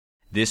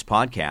This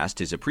podcast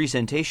is a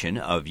presentation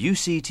of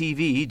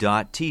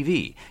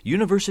UCTV.tv,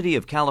 University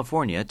of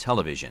California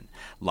Television.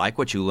 Like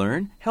what you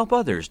learn? Help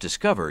others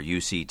discover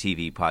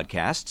UCTV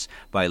podcasts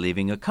by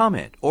leaving a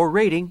comment or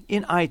rating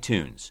in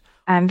iTunes.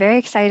 I'm very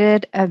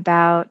excited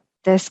about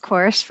this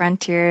course,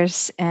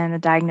 Frontiers in the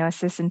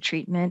Diagnosis and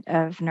Treatment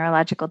of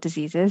Neurological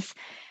Diseases.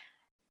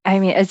 I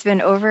mean, it's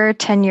been over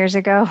 10 years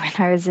ago when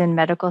I was in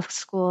medical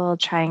school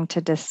trying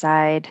to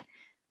decide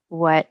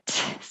what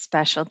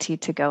specialty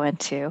to go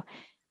into.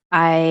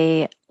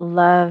 I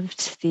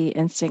loved the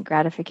instant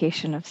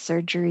gratification of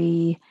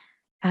surgery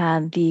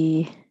and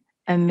the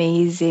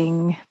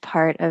amazing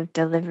part of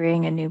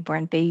delivering a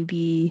newborn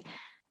baby.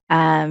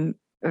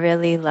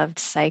 Really loved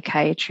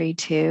psychiatry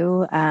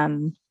too.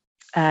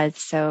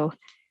 It's so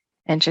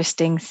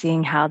interesting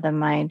seeing how the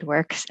mind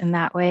works in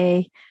that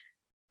way.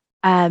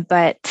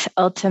 But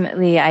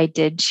ultimately, I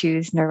did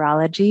choose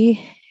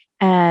neurology.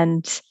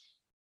 And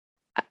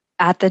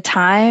at the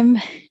time,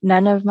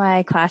 none of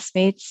my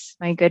classmates,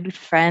 my good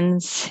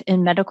friends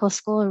in medical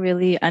school,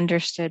 really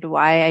understood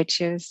why I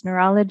chose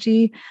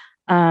neurology.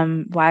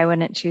 Why I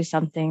wouldn't choose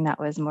something that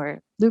was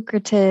more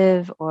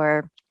lucrative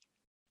or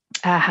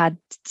had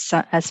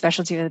a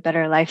specialty with a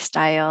better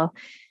lifestyle.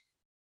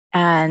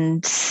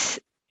 And,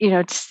 you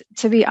know,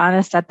 to be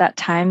honest, at that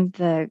time,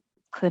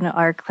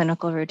 our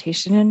clinical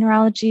rotation in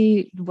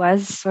neurology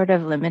was sort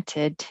of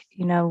limited.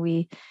 You know,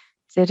 we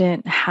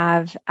didn't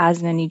have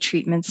as many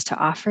treatments to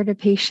offer to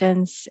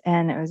patients,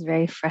 and it was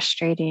very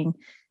frustrating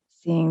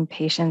seeing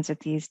patients with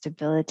these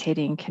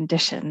debilitating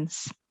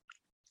conditions.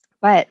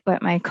 But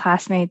what my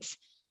classmates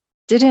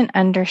didn't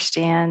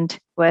understand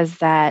was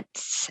that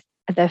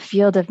the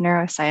field of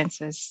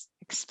neuroscience was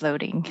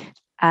exploding.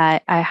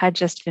 I had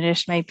just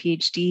finished my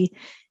PhD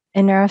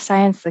in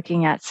neuroscience,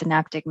 looking at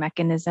synaptic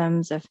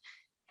mechanisms of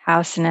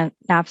how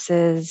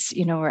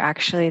synapses, were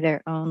actually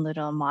their own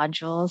little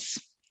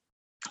modules.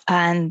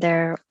 And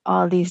there are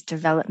all these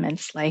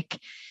developments like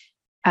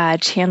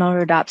channel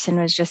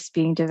rhodopsin was just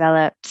being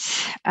developed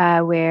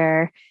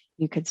where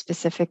you could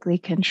specifically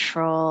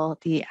control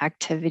the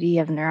activity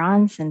of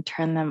neurons and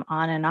turn them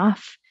on and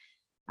off.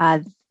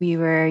 We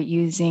were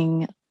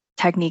using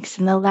techniques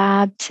in the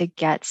lab to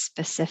get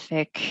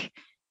specific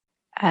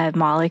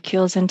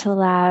molecules into the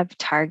lab,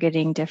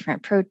 targeting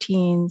different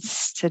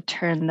proteins to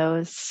turn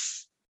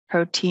those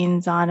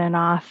proteins on and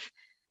off.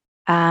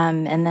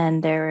 And then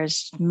there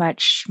was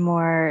much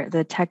more,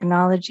 the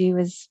technology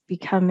was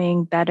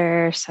becoming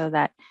better so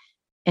that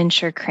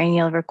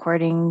intracranial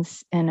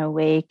recordings in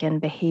awake and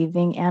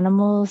behaving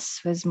animals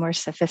was more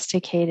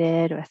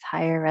sophisticated with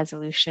higher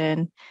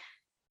resolution.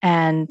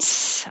 And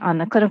on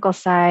the clinical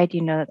side,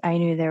 I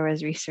knew there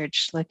was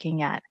research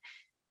looking at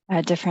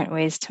different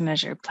ways to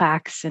measure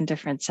plaques and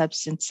different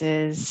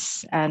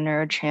substances,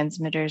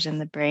 neurotransmitters in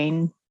the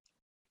brain.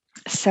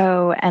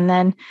 So, and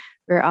then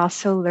we're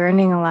also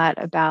learning a lot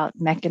about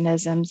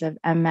mechanisms of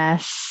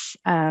MS,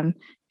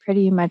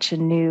 pretty much a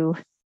new,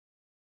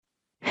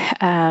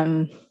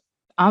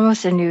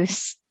 almost a new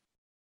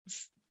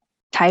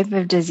type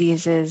of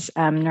diseases,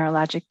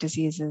 neurologic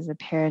diseases, the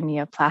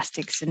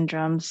paraneoplastic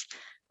syndromes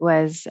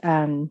was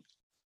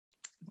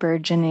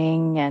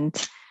burgeoning.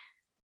 And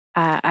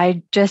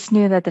I just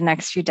knew that the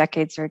next few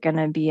decades were going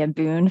to be a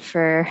boom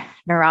for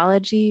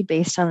neurology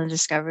based on the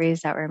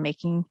discoveries that we're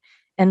making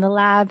in the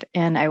lab,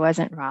 and I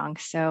wasn't wrong.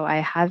 So I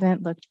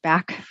haven't looked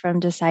back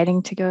from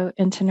deciding to go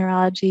into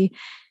neurology.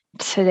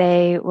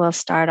 Today, we'll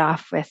start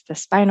off with the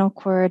spinal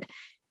cord,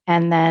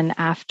 and then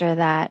after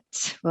that,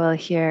 we'll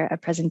hear a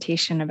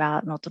presentation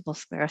about multiple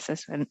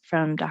sclerosis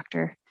from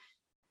Dr.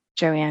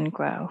 Joanne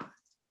Guo.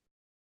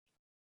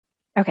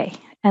 Okay,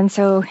 and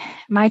so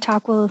my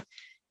talk will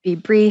be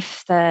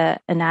brief. The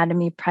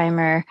anatomy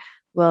primer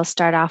will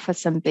start off with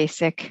some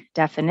basic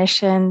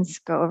definitions,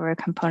 go over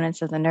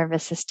components of the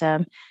nervous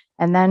system,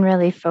 and then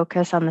really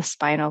focus on the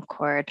spinal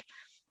cord,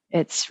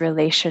 its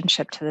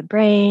relationship to the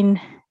brain,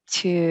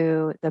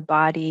 to the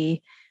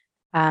body,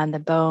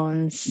 the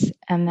bones,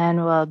 and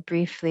then we'll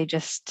briefly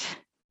just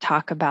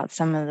talk about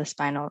some of the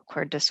spinal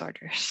cord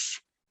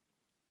disorders.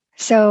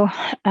 So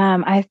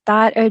I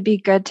thought it would be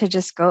good to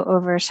just go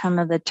over some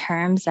of the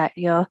terms that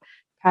you'll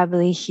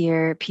probably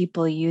hear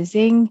people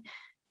using.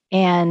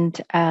 And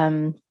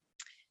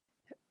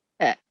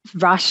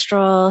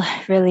rostral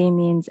really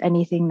means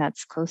anything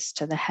that's close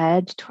to the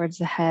head, towards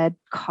the head.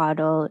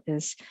 Caudal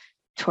is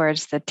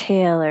towards the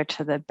tail or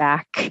to the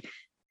back,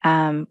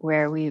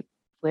 where we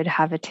would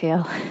have a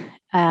tail.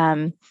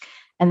 And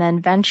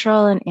then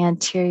ventral and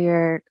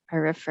anterior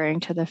are referring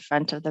to the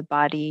front of the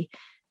body.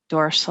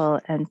 Dorsal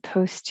and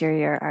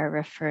posterior are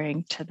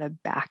referring to the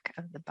back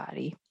of the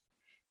body.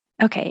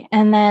 Okay,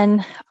 and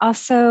then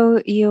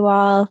also you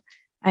all,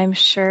 I'm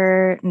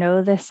sure,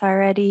 know this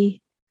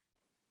already,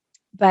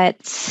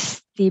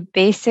 but the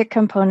basic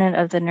component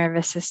of the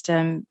nervous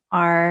system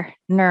are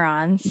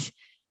neurons,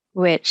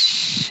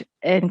 which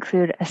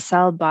include a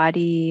cell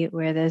body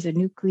where there's a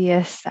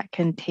nucleus that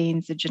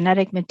contains the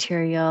genetic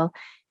material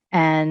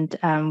and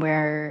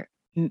where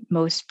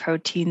most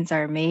proteins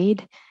are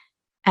made.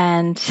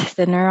 And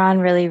the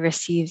neuron really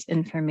receives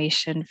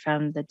information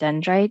from the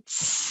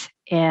dendrites,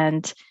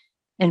 and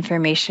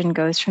information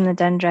goes from the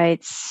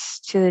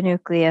dendrites to the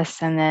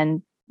nucleus and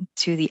then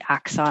to the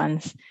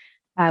axons,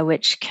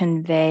 which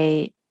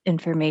convey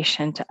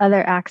information to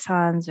other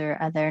axons or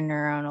other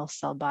neuronal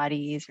cell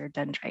bodies or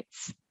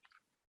dendrites.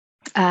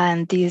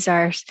 And these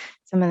are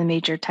some of the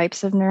major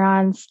types of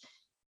neurons.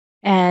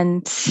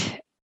 And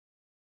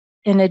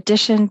in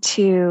addition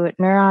to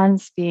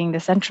neurons being the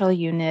central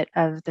unit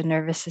of the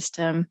nervous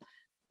system,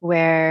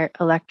 where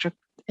electric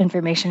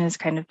information is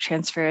kind of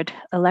transferred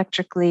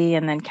electrically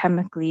and then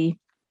chemically,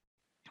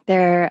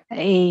 there are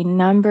a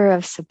number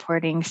of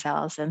supporting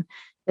cells. And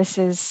this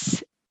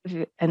is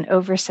an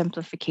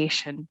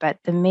oversimplification, but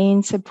the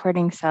main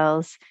supporting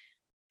cells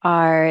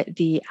are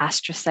the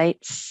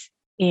astrocytes.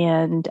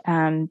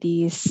 And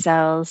these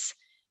cells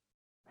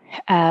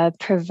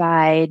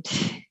provide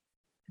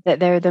that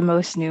they're the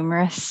most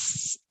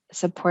numerous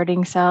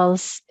supporting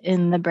cells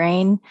in the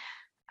brain.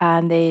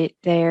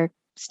 They're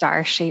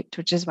star-shaped,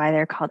 which is why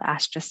they're called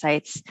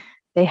astrocytes.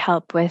 They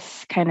help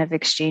with kind of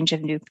exchange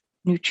of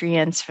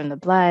nutrients from the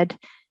blood.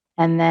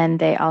 And then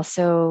they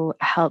also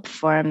help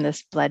form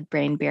this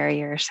blood-brain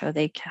barrier. So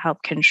they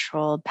help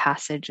control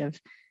passage of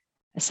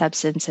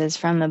substances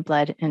from the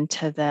blood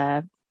into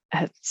the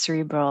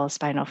cerebral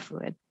spinal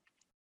fluid.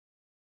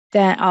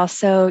 Then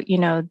also,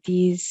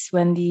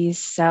 when these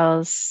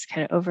cells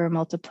kind of over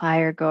multiply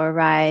or go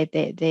awry,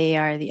 they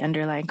are the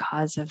underlying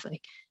cause of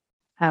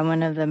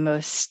one of the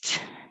most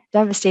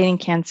devastating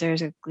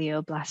cancers of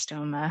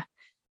glioblastoma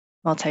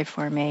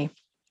multiforme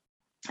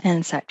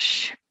and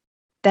such.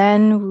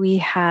 Then we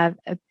have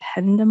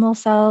ependymal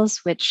cells,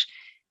 which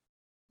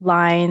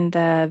line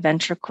the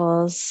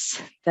ventricles,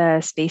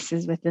 the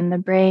spaces within the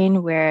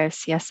brain where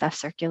CSF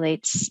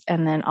circulates,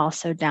 and then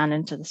also down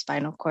into the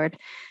spinal cord.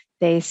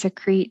 They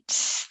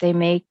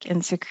make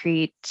and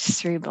secrete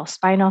cerebral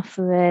spinal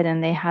fluid,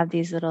 and they have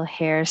these little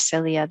hair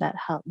cilia that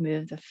help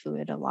move the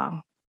fluid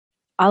along.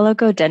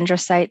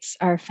 Oligodendrocytes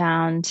are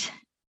found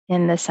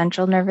in the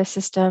central nervous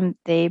system.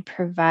 They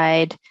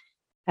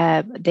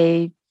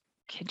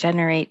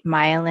generate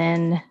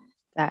myelin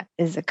that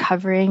is a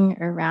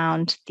covering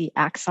around the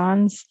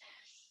axons,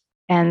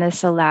 and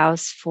this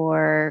allows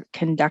for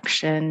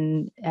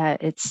conduction.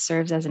 It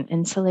serves as an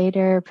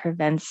insulator,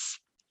 prevents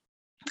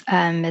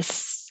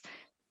misfiring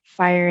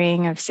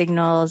of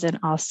signals, and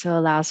also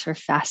allows for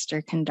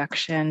faster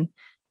conduction,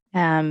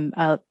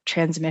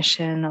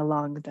 transmission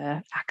along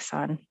the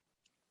axon.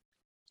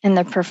 In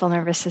the peripheral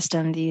nervous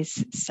system,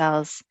 these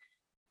cells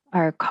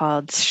are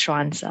called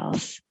Schwann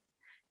cells.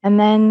 And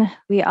then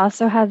we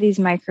also have these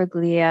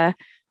microglia,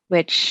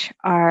 which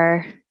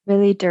are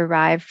really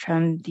derived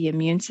from the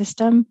immune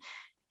system,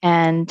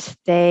 and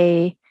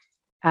they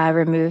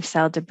remove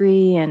cell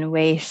debris and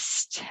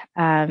waste,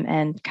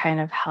 and kind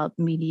of help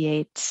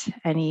mediate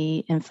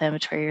any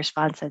inflammatory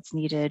response that's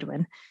needed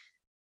when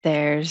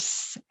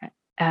there's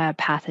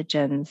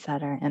pathogens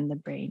that are in the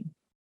brain.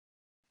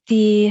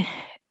 The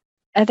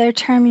other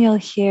term you'll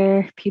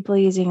hear people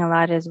using a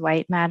lot is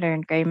white matter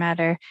and gray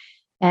matter.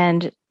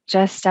 And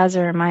just as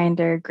a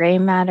reminder, gray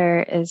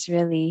matter is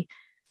really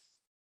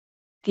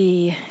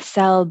the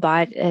cell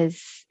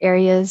is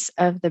areas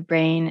of the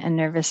brain and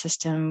nervous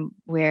system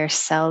where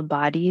cell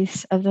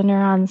bodies of the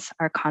neurons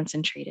are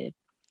concentrated.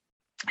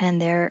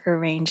 And they're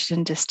arranged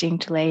in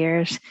distinct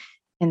layers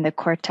in the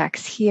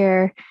cortex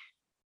here.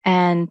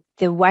 And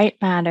the white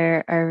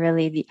matter are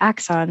really the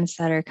axons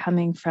that are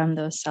coming from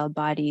those cell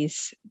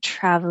bodies,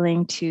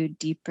 traveling to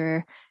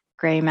deeper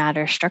gray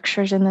matter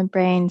structures in the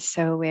brain.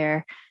 So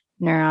where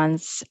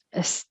neurons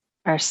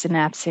are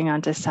synapsing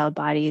onto cell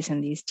bodies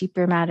in these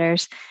deeper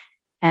matters.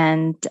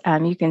 And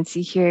you can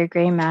see here,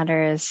 gray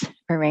matter is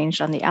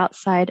arranged on the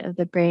outside of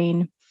the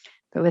brain,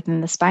 but within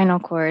the spinal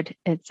cord,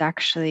 it's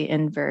actually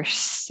inverse.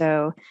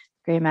 So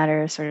gray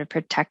matter is sort of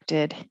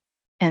protected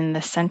in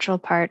the central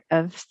part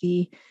of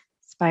the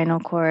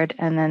spinal cord,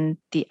 and then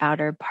the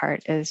outer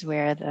part is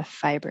where the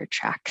fiber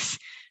tracks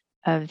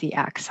of the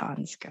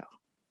axons go.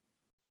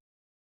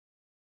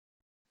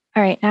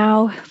 All right,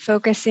 now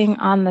focusing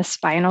on the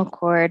spinal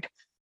cord,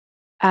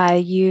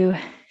 you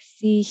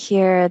see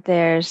here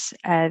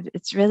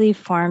it really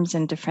forms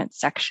in different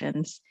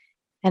sections,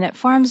 and it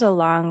forms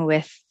along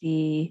with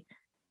the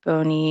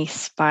bony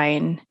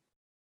spine.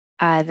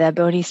 The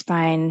bony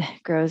spine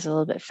grows a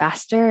little bit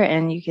faster,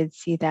 and you can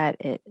see that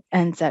it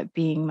ends up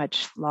being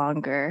much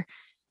longer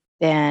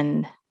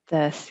than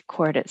the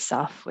cord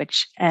itself,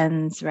 which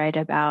ends right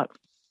about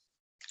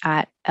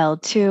at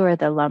L2 or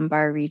the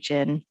lumbar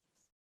region.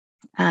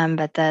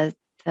 But the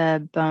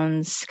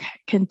bones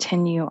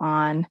continue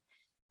on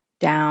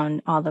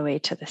down all the way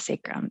to the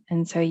sacrum.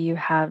 And so you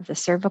have the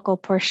cervical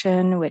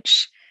portion,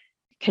 which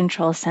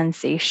controls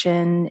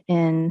sensation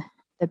in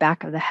the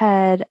back of the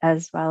head,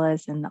 as well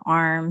as in the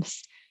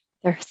arms.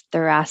 The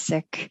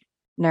thoracic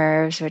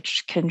nerves,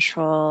 which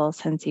control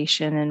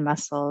sensation in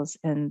muscles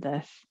in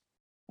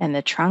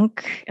the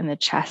trunk, in the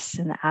chest,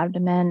 and the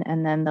abdomen.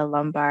 And then the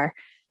lumbar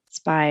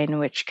spine,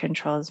 which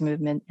controls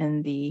movement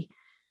in the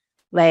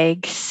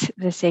legs,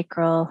 the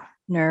sacral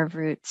nerve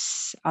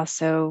roots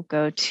also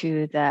go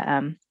to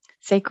the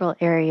sacral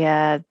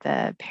area,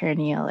 the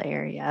perineal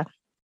area,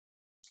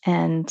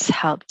 and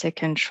help to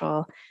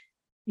control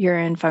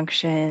urine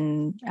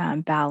function,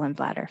 bowel and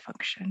bladder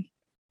function.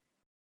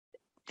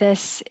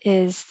 This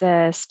is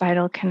the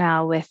spinal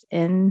canal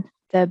within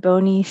the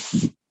bony,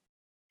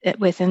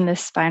 within the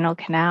spinal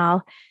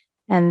canal.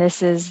 And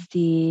this is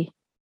the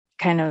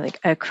kind of like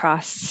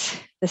across,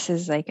 this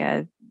is like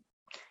a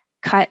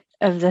cut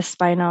of the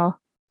spinal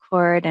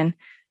cord. And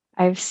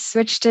I've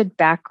switched it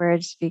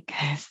backwards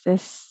because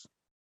this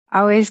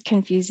always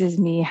confuses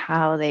me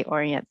how they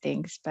orient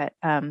things. But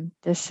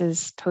this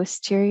is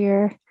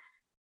posterior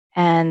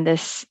and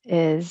this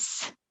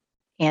is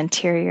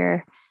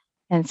anterior.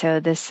 And so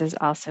this is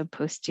also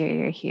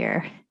posterior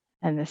here,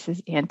 and this is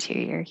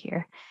anterior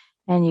here.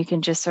 And you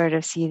can just sort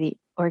of see the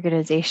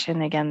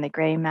organization, again, the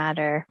gray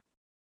matter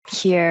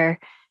here.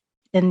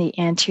 In the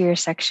anterior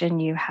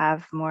section, you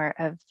have more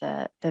of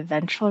the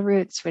ventral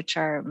roots, which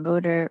are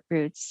motor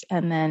roots,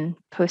 and then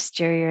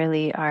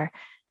posteriorly are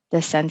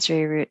the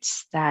sensory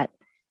roots that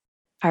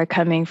are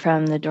coming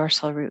from the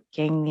dorsal root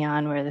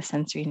ganglion, where the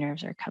sensory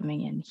nerves are coming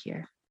in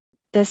here.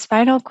 The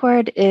spinal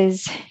cord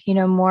is,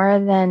 more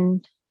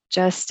than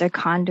just a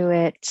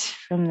conduit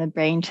from the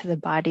brain to the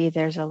body.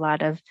 There's a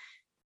lot of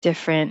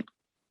different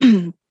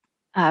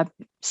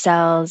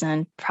cells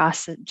and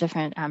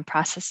different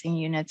processing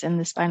units in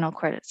the spinal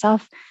cord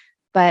itself.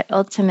 But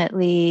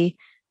ultimately,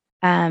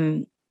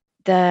 we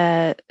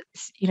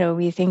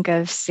think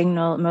of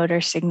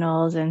motor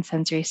signals and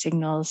sensory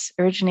signals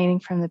originating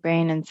from the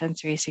brain and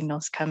sensory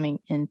signals coming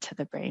into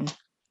the brain.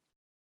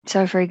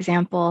 So, for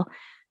example,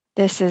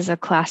 this is a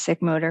classic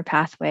motor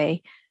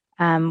pathway.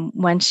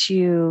 Once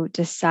you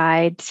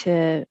decide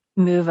to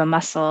move a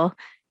muscle,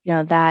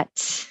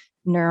 that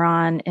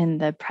neuron in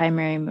the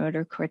primary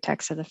motor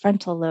cortex of the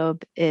frontal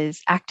lobe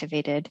is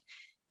activated.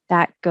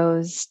 That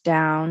goes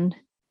down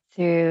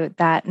through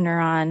that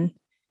neuron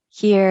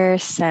here,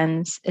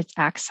 sends its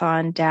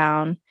axon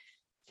down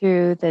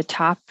through the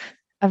top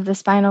of the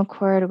spinal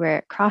cord where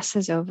it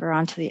crosses over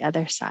onto the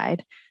other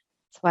side.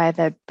 That's why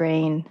the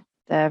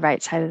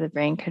right side of the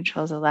brain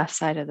controls the left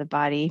side of the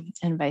body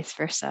and vice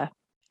versa.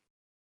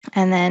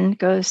 And then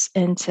goes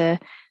into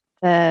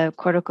the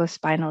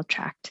corticospinal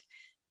tract,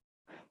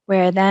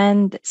 where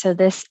so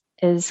this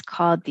is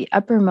called the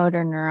upper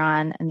motor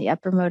neuron, and the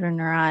upper motor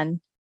neuron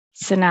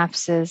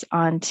synapses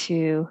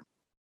onto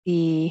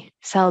the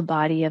cell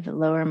body of the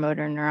lower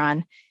motor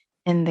neuron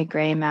in the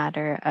gray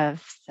matter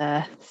of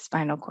the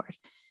spinal cord.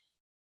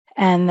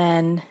 And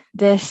then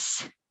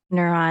this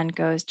neuron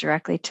goes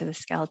directly to the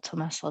skeletal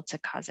muscle to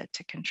cause it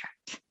to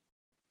contract.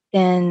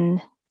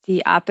 In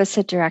the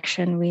opposite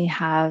direction, we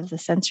have the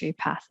sensory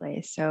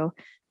pathways. So,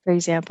 for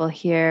example,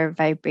 here,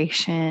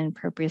 vibration,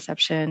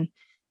 proprioception,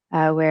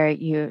 where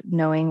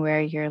knowing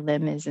where your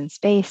limb is in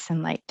space,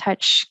 and light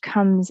touch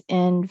comes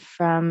in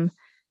from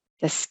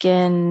the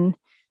skin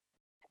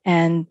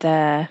and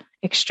the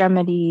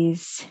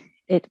extremities.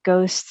 It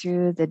goes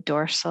through the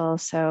dorsal,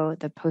 so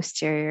the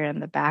posterior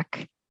and the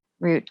back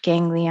root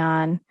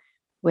ganglion,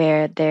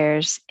 where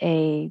there's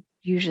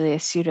usually a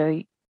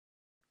pseudo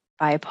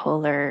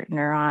bipolar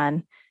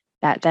neuron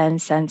that then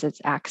sends its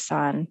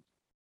axon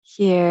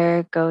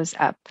here, goes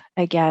up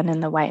again in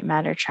the white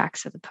matter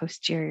tracts of the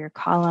posterior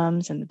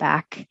columns in the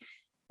back.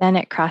 Then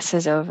it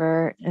crosses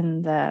over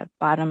in the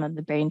bottom of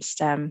the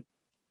brainstem,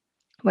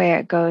 where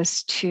it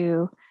goes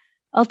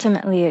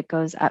ultimately it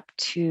goes up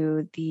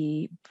to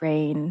the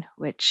brain,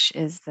 which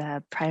is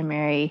the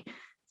primary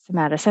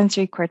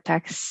somatosensory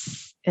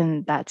cortex,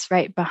 and that's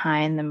right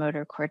behind the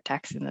motor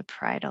cortex in the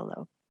parietal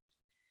lobe.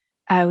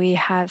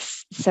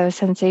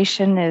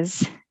 Sensation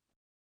is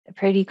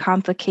pretty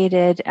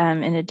complicated.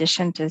 In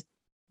addition to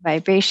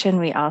vibration,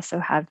 we also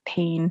have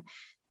pain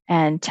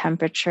and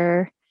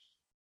temperature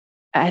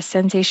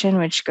sensation,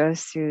 which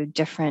goes through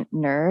different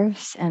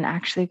nerves and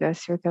actually goes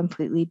through a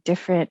completely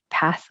different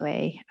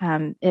pathway.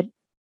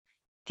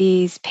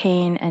 These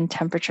pain and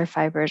temperature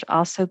fibers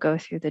also go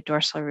through the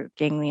dorsal root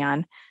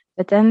ganglion,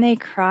 but then they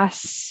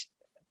cross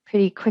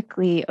pretty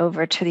quickly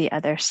over to the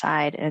other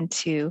side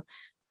into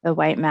the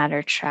white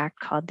matter tract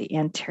called the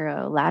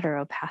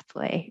anterolateral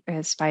pathway, or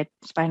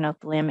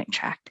spinothalamic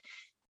tract.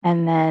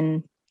 And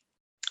then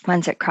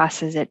once it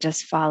crosses, it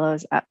just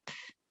follows up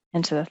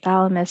into the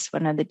thalamus,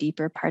 one of the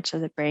deeper parts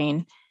of the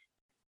brain,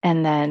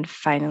 and then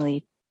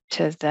finally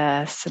to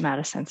the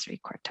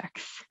somatosensory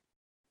cortex.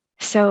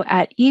 So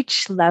at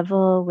each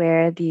level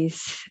where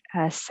these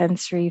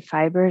sensory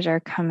fibers are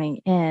coming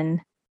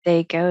in,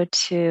 they go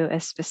to a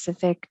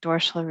specific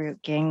dorsal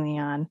root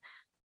ganglion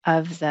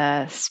of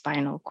the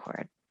spinal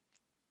cord.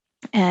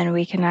 And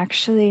we can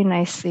actually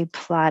nicely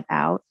plot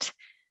out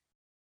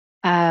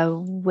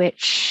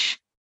which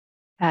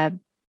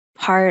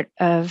part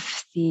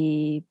of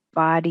the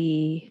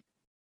body,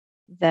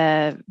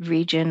 the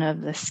region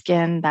of the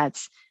skin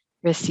that's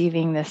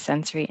receiving the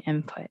sensory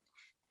input.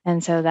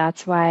 And so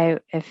that's why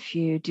if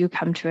you do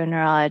come to a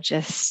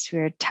neurologist,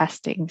 we're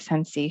testing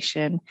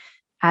sensation.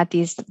 at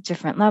these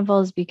different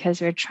levels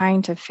because we're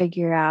trying to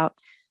figure out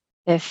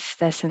if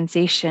the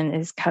sensation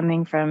is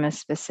coming from a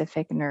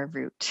specific nerve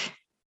root,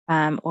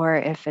 or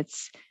if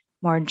it's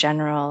more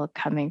general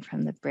coming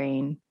from the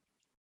brain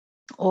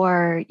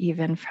or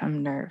even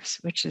from nerves,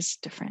 which is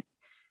different.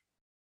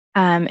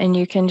 And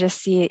you can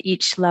just see at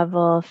each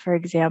level, for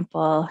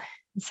example,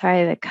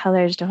 sorry, the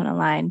colors don't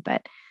align,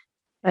 but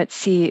let's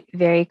see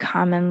very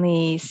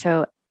commonly.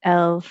 So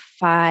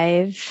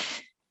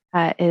L5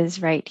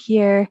 is right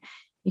here.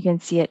 You can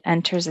see it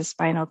enters the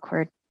spinal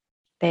cord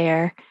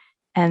there,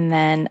 and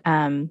then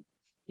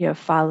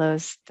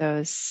follows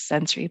those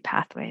sensory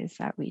pathways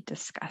that we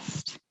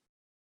discussed.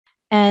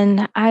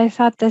 And I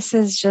thought this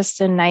is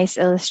just a nice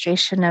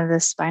illustration of the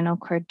spinal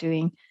cord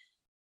doing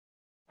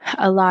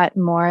a lot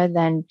more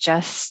than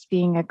just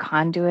being a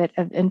conduit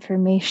of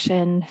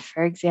information.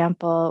 For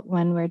example,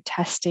 when we're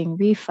testing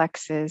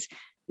reflexes,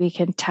 we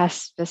can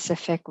test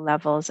specific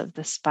levels of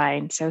the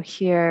spine. So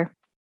here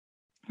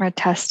we're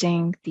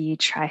testing the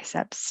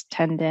triceps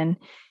tendon.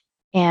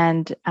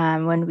 And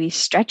when we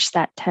stretch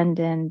that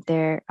tendon,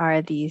 there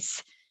are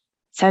these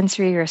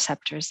sensory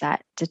receptors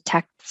that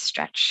detect the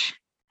stretch.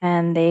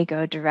 And they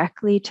go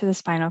directly to the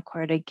spinal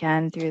cord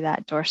again through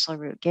that dorsal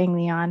root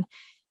ganglion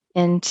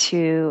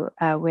into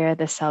where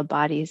the cell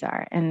bodies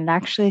are. And it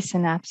actually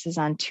synapses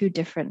on two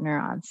different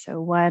neurons.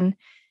 So one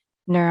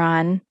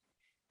neuron,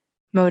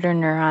 motor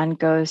neuron,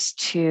 goes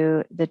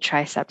to the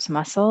triceps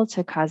muscle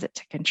to cause it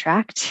to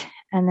contract.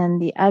 And then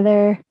the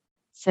other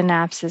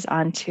synapses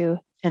onto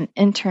an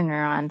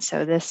interneuron.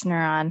 So this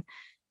neuron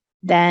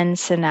then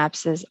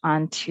synapses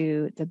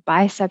onto the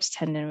biceps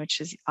tendon,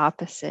 which is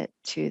opposite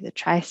to the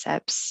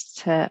triceps,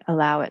 to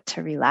allow it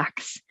to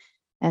relax.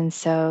 And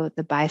so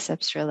the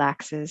biceps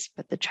relaxes,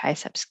 but the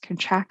triceps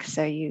contracts,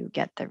 so you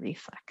get the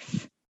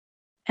reflex.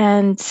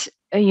 And,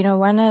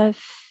 one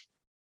of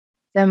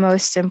the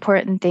most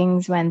important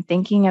things when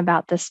thinking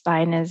about the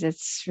spine is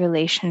its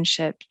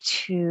relationship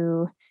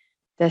to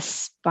the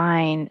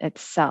spine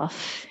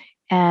itself.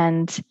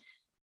 And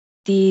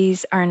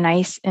these are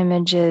nice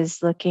images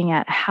looking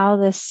at how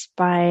the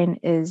spine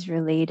is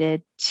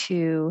related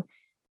to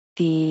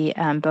the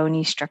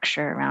bony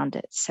structure around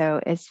it. So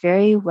it's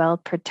very well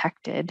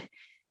protected.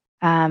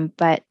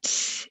 But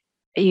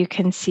you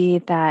can see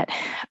that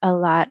a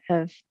lot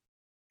of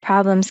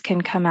problems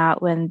can come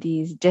out when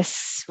these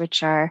discs,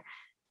 which are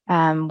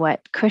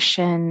what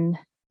cushion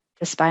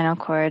the spinal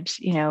cord,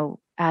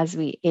 as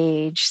we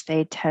age,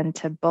 they tend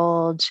to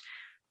bulge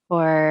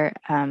or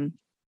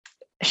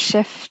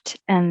shift,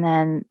 and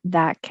then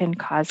that can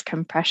cause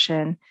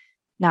compression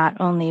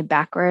not only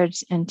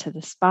backwards into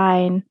the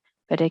spine,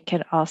 but it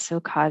can also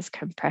cause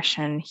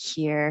compression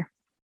here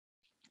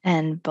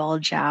and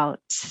bulge out.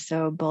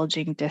 So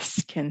bulging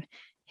discs can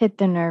hit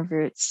the nerve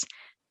roots.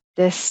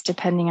 This,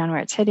 depending on where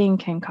it's hitting,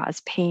 can cause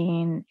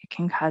pain, it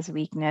can cause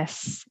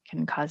weakness, it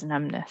can cause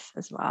numbness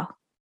as well.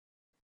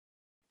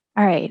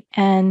 All right,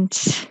 and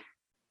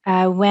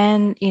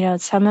when,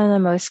 some of the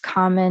most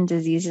common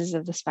diseases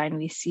of the spine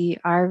we see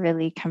are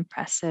really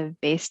compressive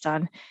based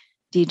on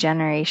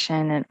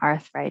degeneration and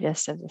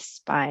arthritis of the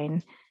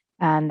spine.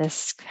 And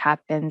this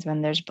happens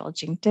when there's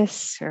bulging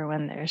discs or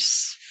when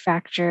there's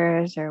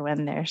fractures or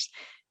when there's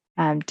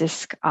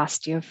disc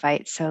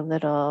osteophytes, so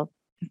little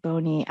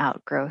bony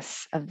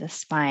outgrowths of the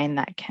spine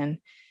that can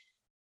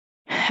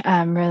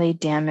really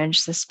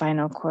damage the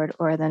spinal cord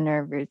or the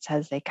nerve roots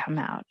as they come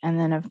out. And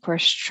then, of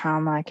course,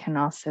 trauma can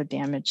also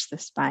damage the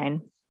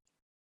spine.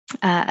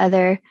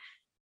 Other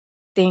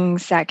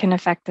things that can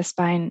affect the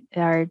spine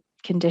are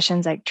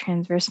conditions like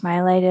transverse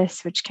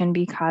myelitis, which can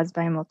be caused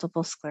by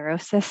multiple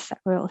sclerosis that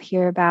we'll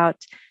hear about,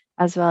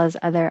 as well as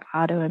other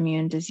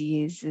autoimmune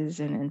diseases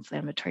and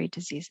inflammatory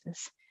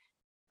diseases.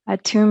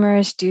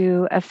 Tumors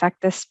do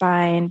affect the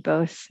spine,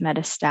 both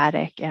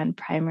metastatic and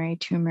primary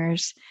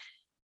tumors,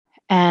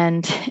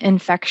 and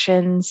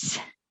infections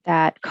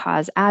that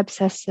cause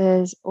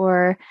abscesses,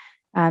 or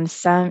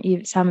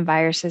some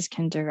viruses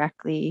can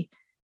directly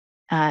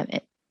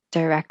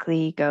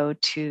go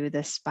to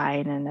the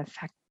spine and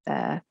affect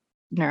the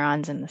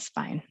neurons in the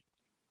spine.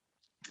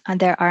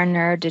 There are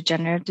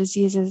neurodegenerative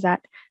diseases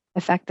that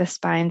affect the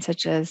spine,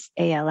 such as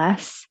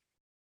ALS,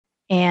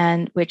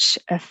 and which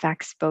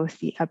affects both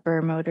the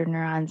upper motor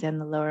neurons and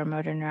the lower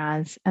motor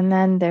neurons. And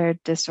then there are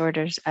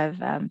disorders of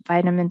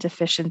vitamin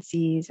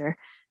deficiencies or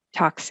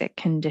toxic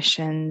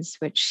conditions,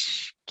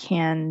 which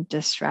can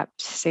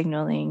disrupt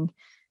signaling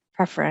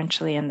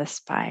preferentially in the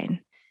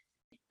spine.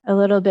 A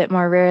little bit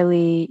more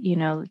rarely,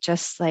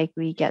 just like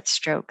we get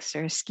strokes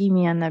or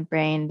ischemia in the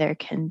brain, there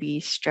can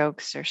be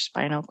strokes or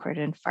spinal cord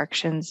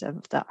infarctions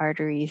of the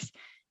arteries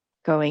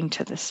going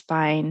to the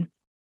spine,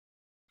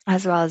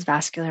 as well as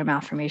vascular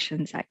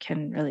malformations that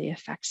can really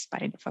affect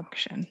spine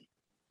function.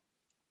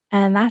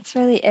 And that's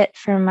really it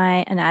for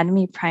my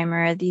anatomy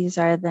primer. These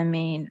are the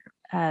main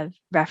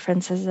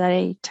references that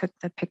I took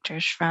the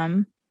pictures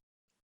from.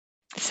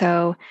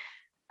 So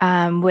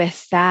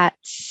with that,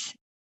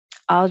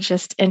 I'll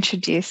just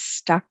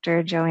introduce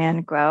Dr.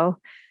 Joanne Guo.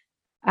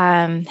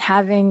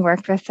 Having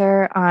worked with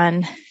her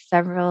on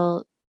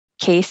several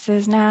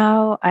cases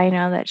now. I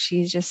know that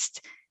she's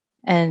just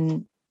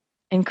an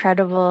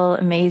incredible,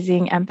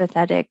 amazing,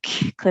 empathetic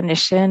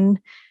clinician.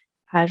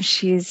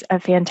 She's a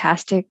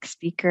fantastic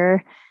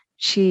speaker.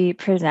 She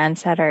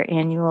presents at our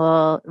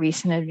annual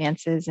Recent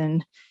Advances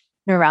in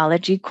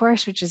Neurology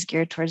course, which is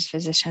geared towards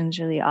physicians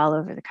really all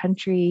over the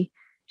country.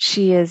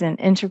 She is an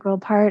integral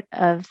part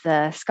of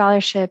the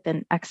scholarship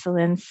and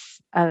excellence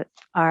of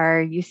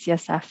our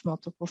UCSF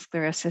Multiple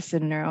Sclerosis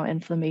and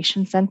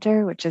Neuroinflammation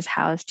Center, which is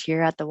housed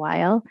here at the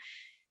Weill.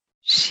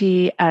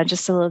 She,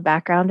 just a little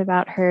background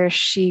about her,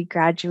 she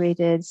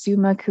graduated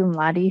summa cum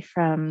laude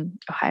from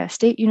Ohio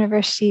State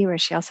University, where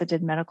she also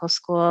did medical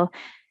school,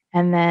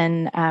 and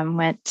then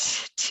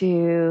went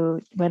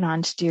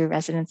on to do a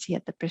residency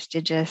at the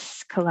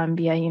prestigious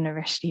Columbia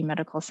University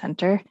Medical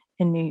Center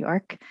in New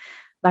York.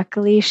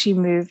 Luckily, she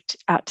moved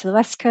out to the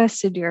West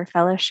Coast to do her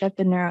fellowship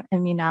in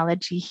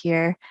neuroimmunology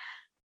here,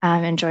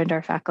 and joined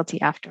our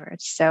faculty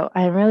afterwards. So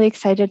I'm really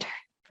excited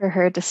for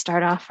her to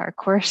start off our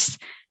course.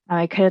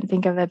 I couldn't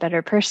think of a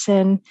better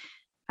person.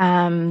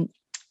 And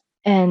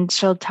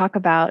she'll talk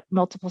about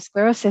multiple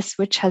sclerosis,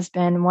 which has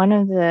been one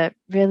of the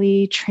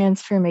really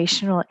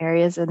transformational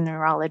areas of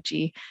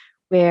neurology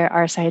where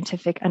our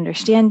scientific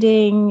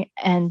understanding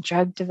and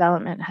drug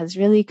development has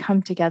really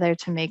come together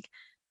to make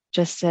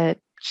just a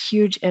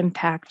huge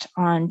impact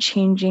on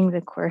changing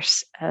the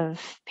course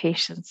of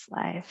patients'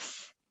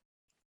 lives.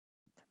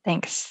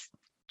 Thanks,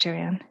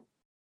 Joanne.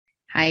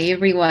 Hi,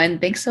 everyone.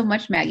 Thanks so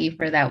much, Maggie,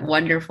 for that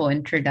wonderful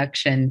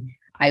introduction.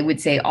 I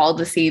would say all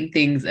the same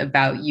things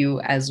about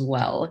you as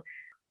well.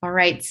 All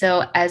right.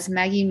 So as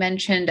Maggie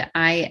mentioned,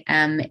 I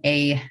am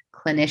a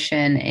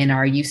clinician in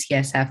our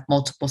UCSF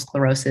Multiple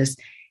Sclerosis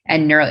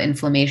and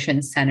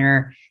Neuroinflammation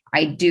Center.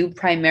 I do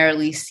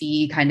primarily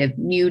see kind of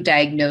new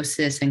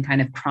diagnosis and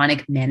kind of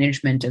chronic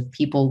management of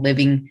people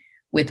living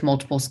with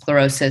multiple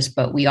sclerosis,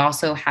 but we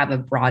also have a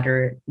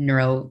broader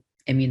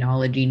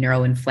neuroimmunology,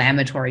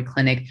 neuroinflammatory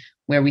clinic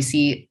where we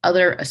see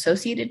other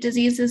associated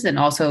diseases and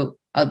also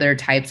other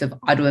types of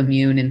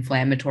autoimmune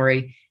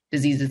inflammatory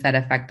diseases that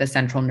affect the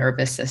central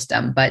nervous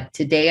system. But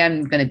today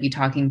I'm going to be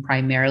talking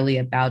primarily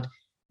about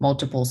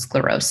multiple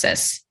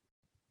sclerosis.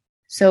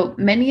 So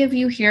many of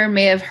you here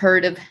may have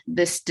heard of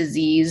this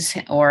disease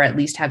or at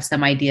least have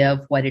some idea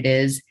of what it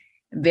is.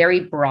 Very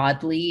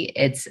broadly,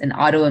 it's an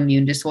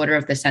autoimmune disorder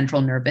of the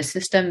central nervous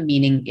system,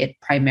 meaning it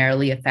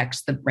primarily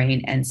affects the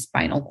brain and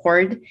spinal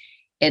cord.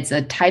 It's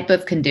a type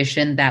of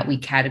condition that we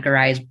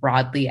categorize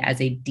broadly as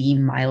a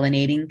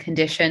demyelinating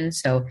condition.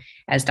 So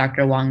as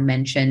Dr. Wong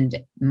mentioned,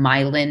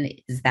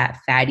 myelin is that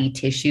fatty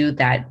tissue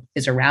that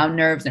is around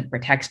nerves and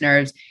protects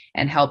nerves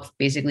and helps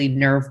basically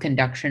nerve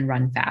conduction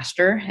run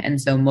faster. And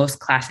so most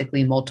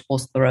classically, multiple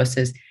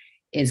sclerosis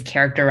is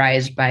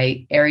characterized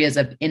by areas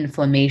of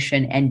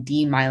inflammation and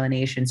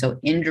demyelination, so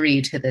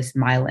injury to this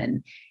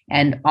myelin.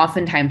 And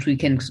oftentimes we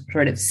can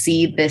sort of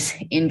see this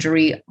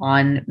injury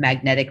on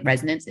magnetic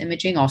resonance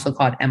imaging, also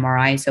called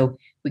MRI. So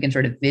we can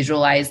sort of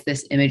visualize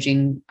this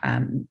imaging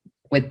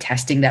with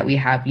testing that we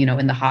have,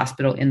 in the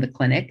hospital, in the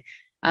clinic.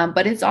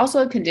 But it's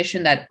also a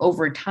condition that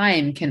over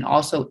time can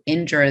also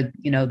injure,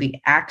 the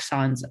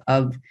axons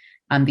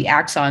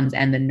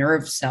and the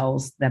nerve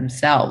cells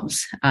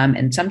themselves.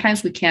 And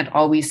sometimes we can't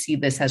always see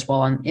this as well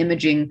on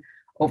imaging.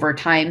 Over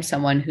time,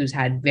 someone who's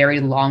had very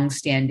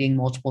long-standing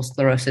multiple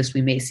sclerosis,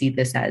 we may see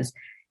this as,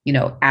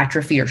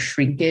 atrophy or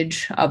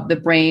shrinkage of the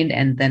brain.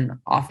 And then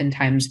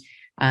oftentimes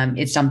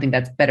it's something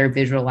that's better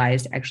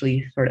visualized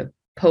actually sort of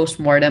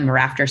post-mortem or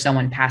after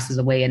someone passes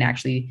away and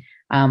actually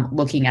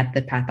looking at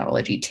the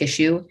pathology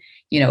tissue.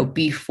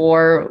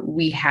 Before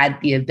we had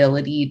the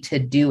ability to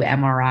do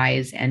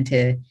MRIs and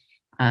to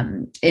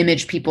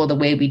image people the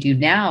way we do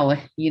now,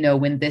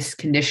 when this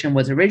condition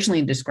was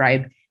originally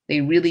described, they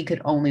really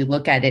could only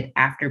look at it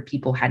after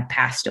people had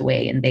passed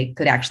away, and they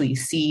could actually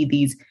see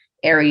these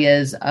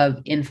areas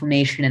of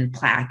inflammation and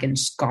plaque and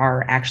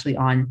scar actually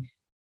on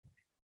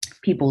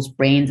people's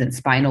brains and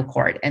spinal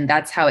cord. And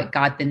that's how it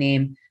got the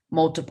name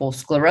multiple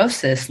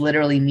sclerosis,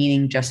 literally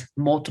meaning just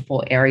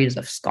multiple areas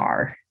of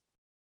scar.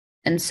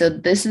 And so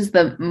this is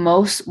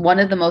one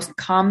of the most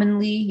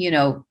commonly,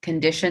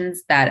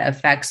 conditions that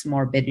affects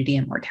morbidity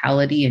and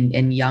mortality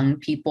in young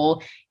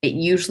people. It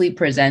usually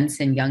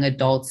presents in young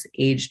adults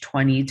aged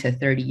 20 to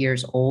 30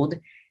 years old,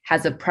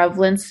 has a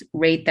prevalence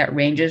rate that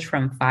ranges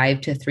from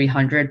 5 to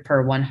 300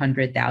 per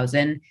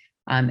 100,000,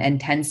 and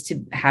tends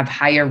to have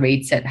higher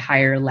rates at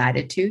higher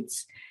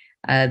latitudes.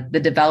 The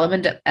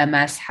development of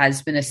MS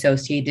has been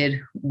associated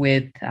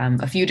with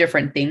a few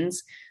different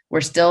things. We're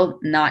still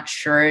not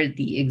sure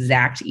the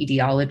exact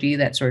etiology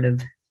that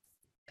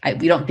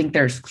we don't think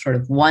there's sort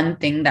of one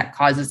thing that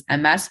causes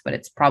MS, but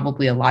it's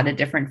probably a lot of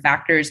different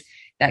factors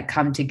that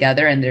come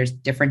together, and there's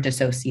different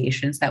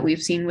associations that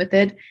we've seen with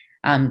it.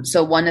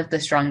 So one of the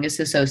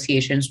strongest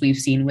associations we've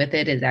seen with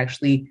it is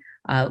actually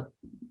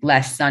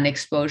less sun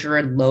exposure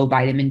and low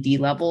vitamin D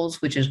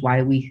levels, which is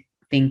why we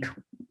think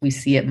we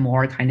see it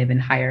more kind of in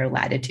higher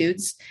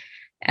latitudes.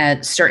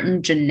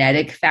 Certain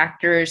genetic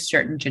factors,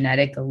 certain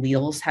genetic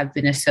alleles have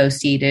been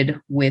associated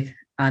with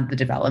the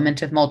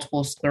development of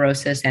multiple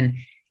sclerosis, and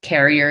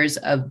carriers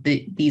of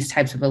these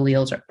types of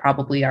alleles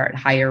probably are at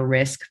higher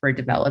risk for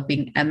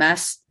developing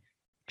MS.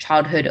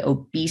 Childhood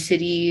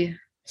obesity,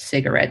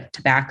 cigarette,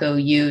 tobacco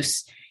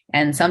use,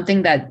 and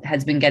something that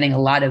has been getting a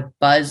lot of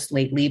buzz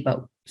lately,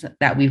 but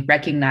that we've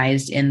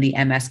recognized in the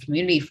MS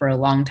community for a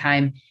long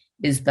time,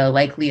 is the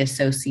likely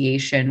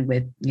association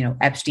with,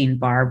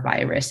 Epstein-Barr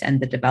virus and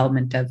the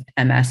development of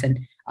MS and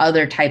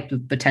other types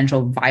of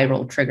potential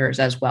viral triggers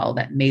as well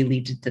that may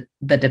lead to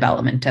the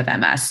development of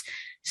MS.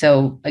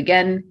 So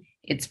again,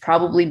 it's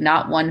probably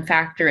not one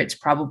factor. It's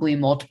probably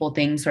multiple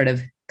things sort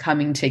of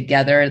coming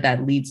together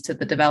that leads to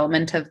the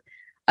development of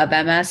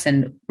MS.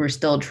 And we're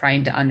still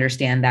trying to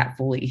understand that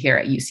fully here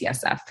at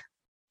UCSF.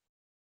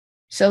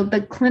 So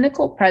the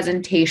clinical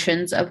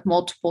presentations of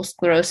multiple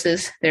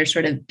sclerosis, there's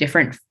sort of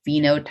different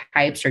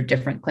phenotypes or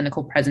different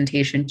clinical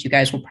presentations you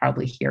guys will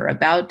probably hear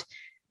about.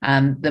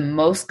 The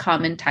most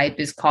common type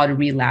is called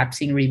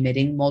relapsing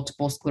remitting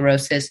multiple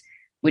sclerosis,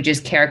 which is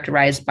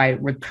characterized by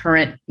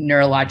recurrent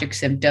neurologic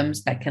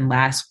symptoms that can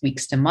last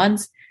weeks to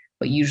months,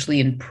 but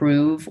usually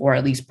improve or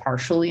at least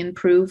partially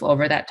improve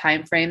over that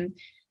time frame.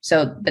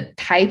 So the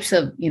types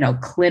of,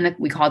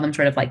 we call them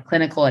sort of like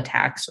clinical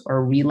attacks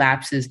or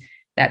relapses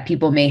that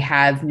people may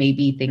have, may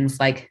be things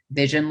like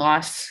vision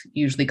loss,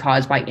 usually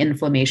caused by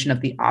inflammation of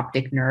the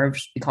optic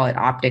nerves. We call it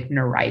optic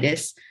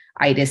neuritis,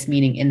 itis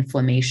meaning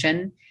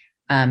inflammation.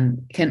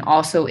 Can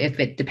also,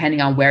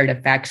 depending on where it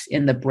affects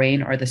in the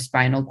brain or the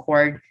spinal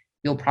cord,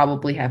 you'll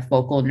probably have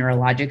focal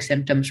neurologic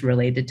symptoms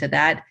related to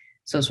that.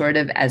 So sort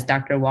of as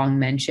Dr. Wong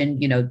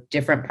mentioned,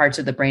 different parts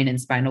of the brain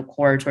and spinal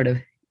cord sort of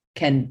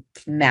can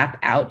map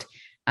out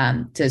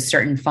to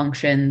certain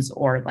functions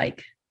or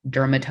like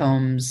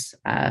dermatomes,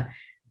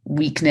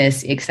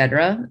 weakness,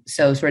 etc.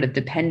 So sort of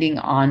depending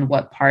on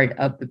what part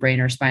of the brain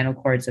or spinal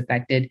cord is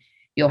affected,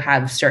 you'll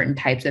have certain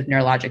types of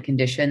neurologic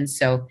conditions.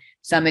 So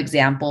some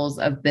examples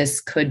of this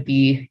could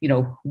be,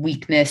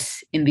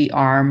 weakness in the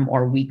arm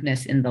or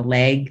weakness in the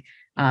leg,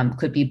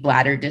 could be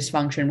bladder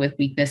dysfunction with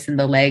weakness in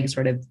the leg,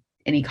 sort of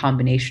any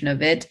combination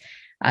of it.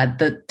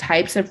 The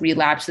types of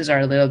relapses are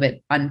a little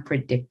bit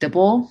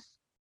unpredictable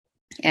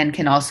and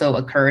can also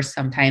occur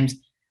sometimes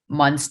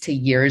months to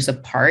years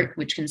apart,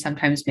 which can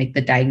sometimes make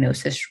the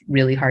diagnosis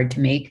really hard to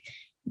make.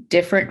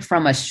 Different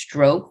from a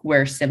stroke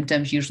where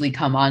symptoms usually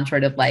come on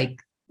sort of like,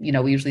 we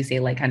usually say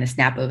like kind of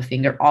snap of a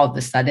finger, all of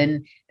a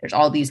sudden, there's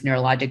all these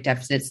neurologic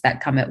deficits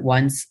that come at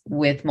once.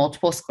 With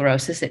multiple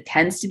sclerosis, it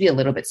tends to be a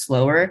little bit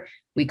slower.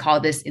 We call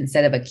this,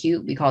 instead of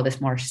acute, we call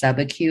this more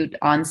subacute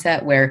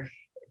onset, where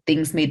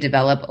things may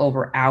develop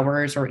over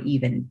hours or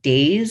even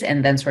days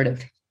and then sort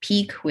of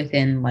peak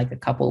within like a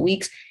couple of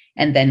weeks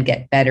and then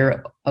get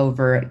better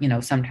over,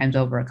 sometimes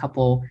over a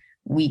couple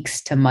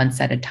weeks to months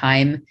at a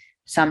time.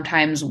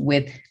 Sometimes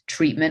with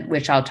treatment,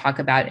 which I'll talk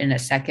about in a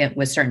second,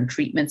 with certain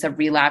treatments of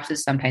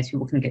relapses, sometimes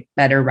people can get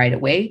better right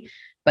away.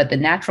 But the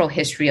natural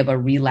history of a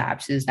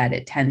relapse is that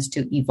it tends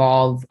to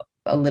evolve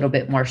a little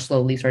bit more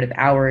slowly, sort of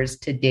hours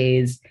to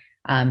days,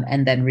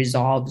 and then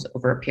resolves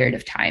over a period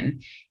of time.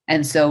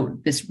 And so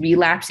this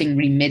relapsing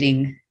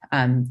remitting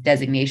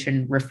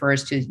designation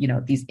refers to,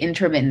 these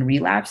intermittent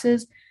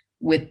relapses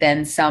with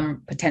then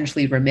some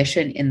potentially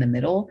remission in the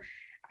middle.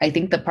 I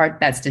think the part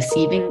that's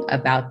deceiving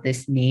about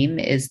this name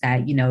is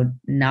that,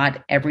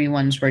 not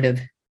everyone sort of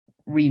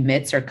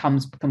remits or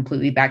comes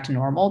completely back to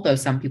normal, though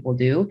some people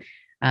do.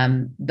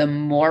 The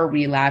more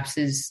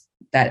relapses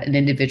that an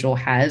individual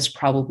has,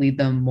 probably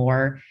the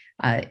more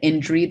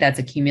injury that's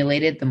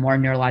accumulated, the more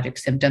neurologic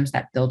symptoms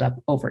that build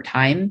up over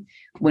time.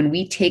 When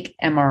we take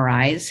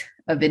MRIs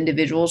of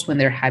individuals when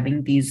they're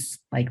having these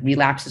like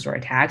relapses or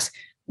attacks,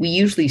 we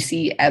usually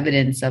see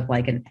evidence of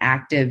like an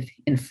active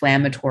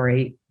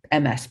inflammatory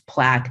MS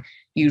plaque,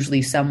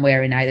 usually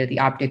somewhere in either the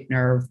optic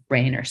nerve,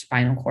 brain, or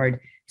spinal cord.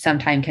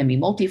 Sometimes can be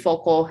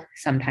multifocal,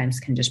 sometimes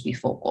can just be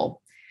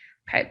focal.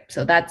 Okay,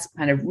 so that's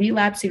kind of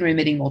relapsing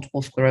remitting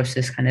multiple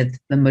sclerosis. Kind of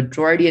the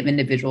majority of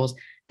individuals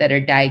that are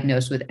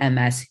diagnosed with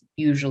MS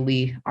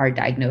usually are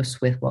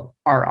diagnosed with what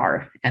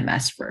are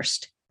MS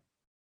first.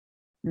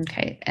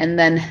 Okay, and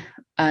then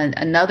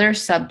another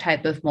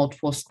subtype of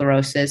multiple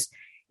sclerosis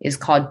is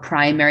called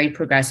primary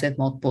progressive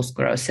multiple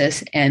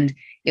sclerosis. And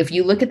if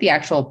you look at the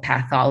actual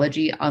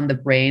pathology on the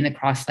brain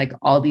across like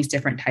all these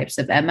different types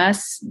of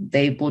MS,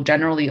 they will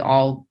generally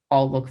all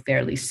look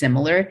fairly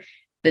similar.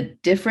 The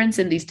difference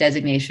in these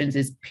designations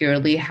is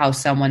purely how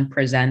someone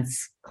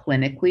presents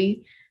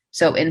clinically.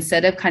 So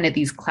instead of kind of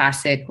these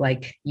classic,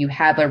 like you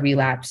have a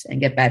relapse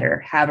and get better,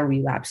 have a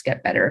relapse,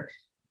 get better,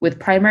 with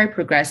primary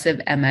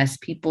progressive MS,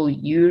 people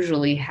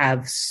usually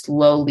have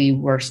slowly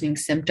worsening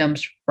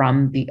symptoms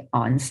from the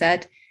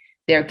onset.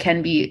 There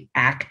can be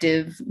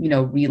active,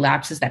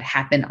 relapses that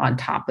happen on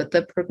top of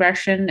the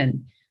progression.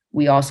 And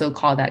we also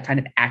call that kind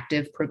of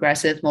active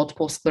progressive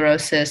multiple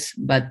sclerosis.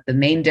 But the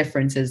main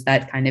difference is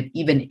that kind of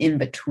even in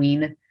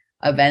between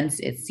events,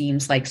 it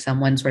seems like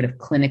someone sort of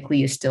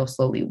clinically is still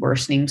slowly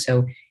worsening.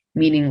 So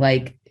meaning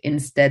like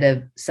instead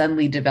of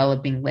suddenly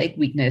developing leg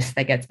weakness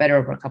that gets better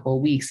over a couple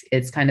of weeks,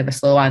 it's kind of a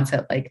slow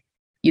onset, like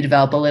you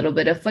develop a little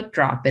bit of foot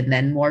drop and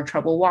then more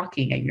trouble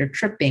walking and you're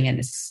tripping and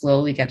it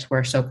slowly gets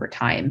worse over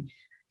time.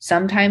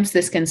 Sometimes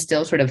this can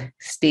still sort of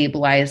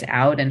stabilize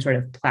out and sort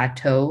of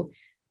plateau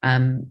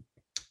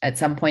at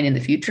some point in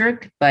the future.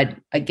 But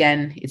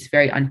again, it's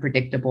very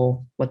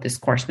unpredictable what this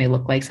course may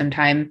look like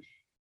sometime.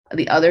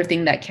 The other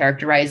thing that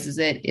characterizes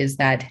it is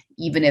that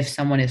even if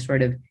someone is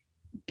sort of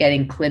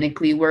getting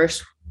clinically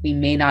worse, we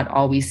may not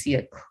always see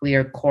a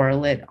clear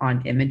correlate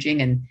on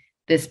imaging. And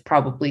this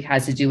probably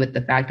has to do with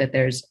the fact that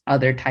there's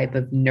other type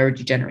of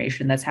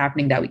neurodegeneration that's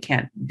happening that we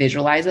can't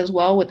visualize as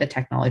well with the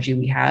technology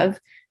we have.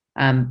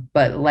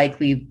 But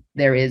likely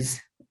there is,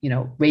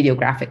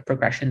 radiographic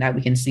progression that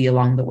we can see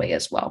along the way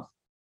as well.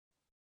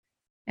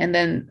 And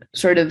then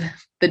sort of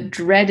the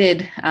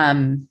dreaded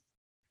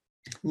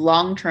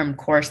long-term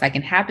course that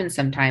can happen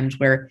sometimes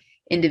where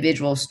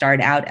individuals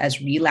start out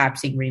as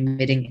relapsing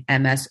remitting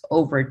MS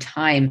over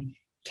time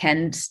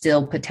can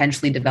still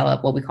potentially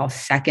develop what we call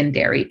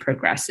secondary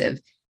progressive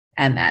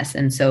MS.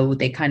 And so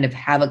they kind of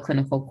have a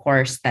clinical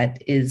course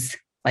that is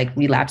like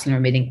relapsing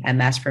remitting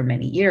MS for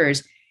many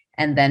years.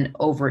 And then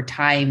over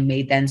time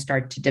may then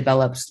start to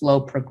develop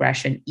slow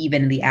progression,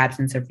 even in the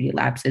absence of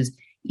relapses,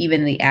 even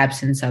in the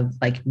absence of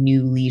like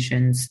new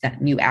lesions,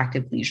 that new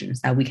active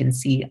lesions that we can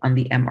see on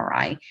the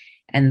MRI.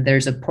 And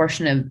there's a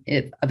portion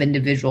of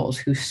individuals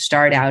who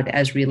start out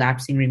as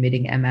relapsing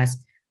remitting MS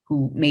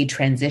who may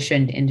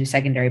transition into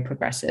secondary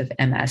progressive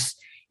MS.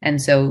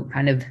 And so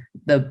kind of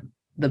the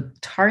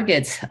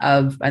targets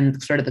of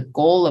and sort of the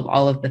goal of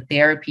all of the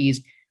therapies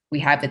we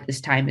have at this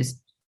time is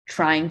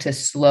trying to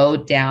slow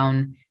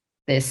down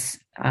this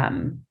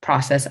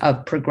process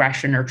of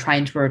progression or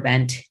trying to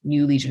prevent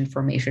new lesion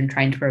formation,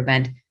 trying to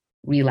prevent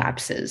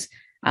relapses.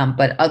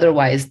 But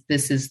otherwise,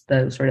 this is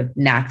the sort of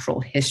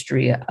natural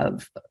history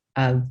of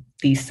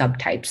these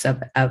subtypes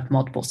of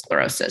multiple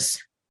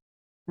sclerosis.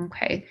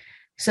 Okay.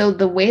 So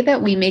the way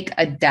that we make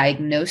a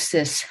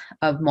diagnosis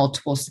of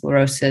multiple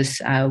sclerosis,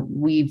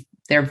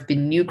 there have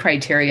been new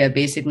criteria.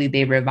 Basically,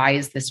 they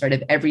revise this sort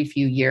of every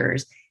few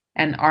years.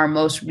 And our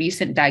most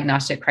recent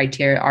diagnostic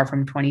criteria are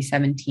from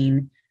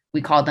 2017.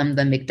 We call them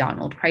the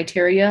McDonald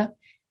criteria.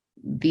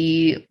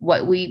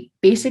 What we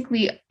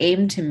basically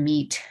aim to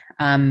meet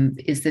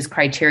is this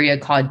criteria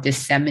called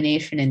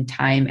dissemination in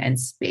time and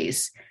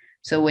space.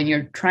 So when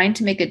you're trying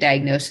to make a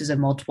diagnosis of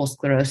multiple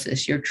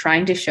sclerosis, you're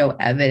trying to show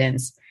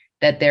evidence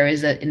that there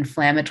is an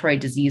inflammatory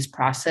disease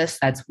process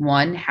that's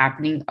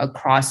happening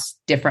across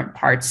different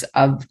parts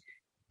of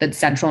the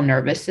central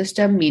nervous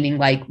system, meaning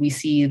like we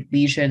see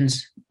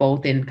lesions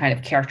both in kind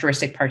of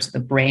characteristic parts of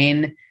the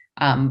brain,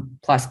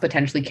 plus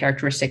potentially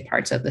characteristic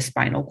parts of the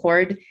spinal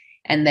cord.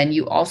 And then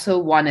you also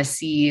want to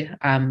see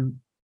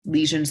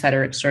lesions that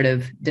are sort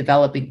of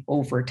developing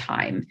over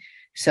time.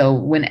 So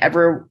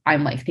whenever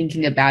I'm like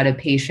thinking about a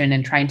patient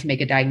and trying to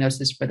make a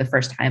diagnosis for the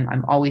first time,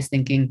 I'm always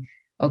thinking,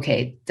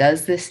 okay,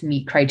 does this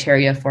meet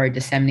criteria for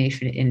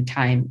dissemination in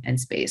time and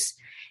space?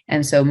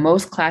 And so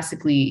most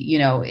classically,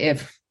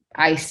 if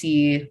I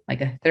see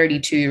like a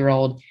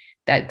 32-year-old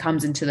that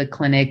comes into the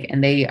clinic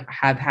and they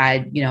have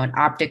had, an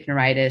optic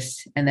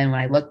neuritis, and then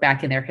when I look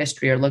back in their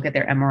history or look at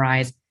their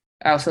MRIs,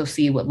 I also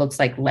see what looks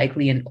like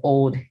likely an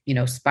old,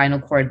 spinal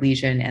cord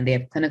lesion, and they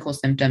have clinical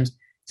symptoms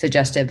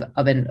suggestive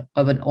of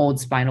an old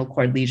spinal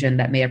cord lesion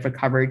that may have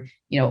recovered.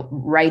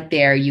 Right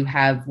there, you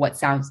have what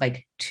sounds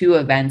like two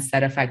events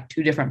that affect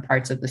two different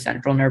parts of the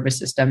central nervous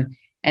system.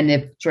 And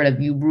if sort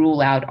of you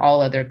rule out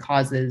all other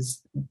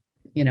causes,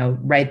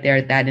 right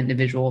there, that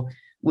individual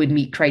would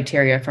meet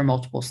criteria for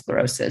multiple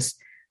sclerosis.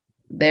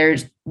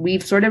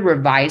 We've sort of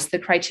revised the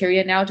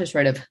criteria now to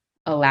sort of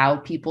allow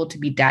people to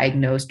be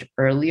diagnosed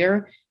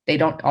earlier. They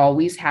don't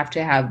always have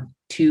to have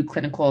two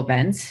clinical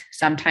events.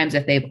 Sometimes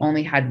if they've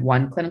only had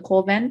one clinical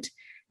event,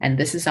 and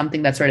this is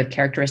something that's sort of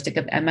characteristic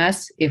of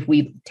MS, if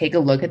we take a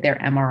look at their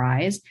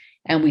MRIs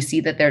and we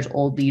see that there's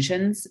old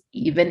lesions,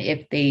 even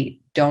if they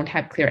don't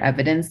have clear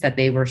evidence that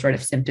they were sort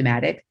of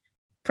symptomatic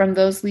from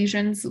those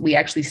lesions, we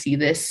actually see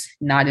this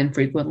not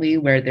infrequently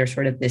where there's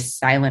sort of this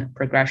silent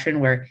progression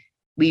where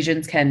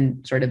lesions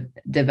can sort of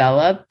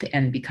develop.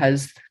 And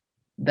because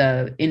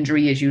the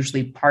injury is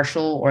usually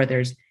partial or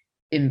there's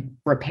in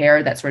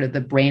repair that sort of the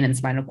brain and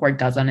spinal cord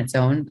does on its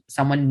own,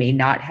 someone may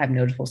not have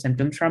noticeable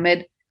symptoms from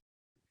it,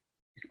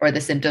 or the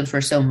symptoms were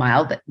so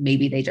mild that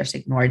maybe they just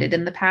ignored it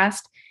in the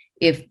past.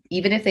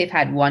 Even if they've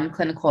had one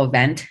clinical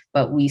event,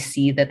 but we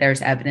see that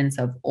there's evidence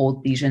of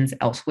old lesions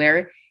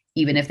elsewhere,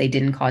 even if they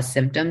didn't cause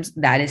symptoms,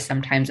 that is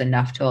sometimes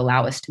enough to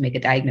allow us to make a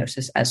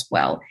diagnosis as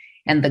well.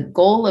 And the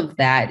goal of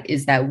that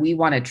is that we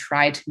want to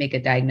try to make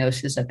a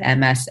diagnosis of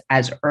MS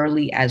as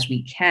early as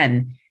we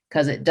can,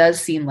 because it does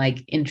seem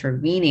like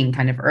intervening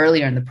kind of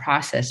earlier in the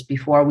process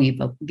before we've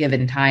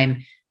given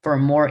time for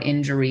more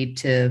injury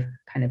to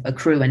kind of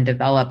accrue and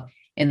develop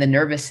in the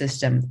nervous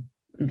system,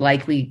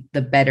 likely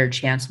the better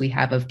chance we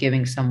have of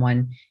giving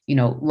someone,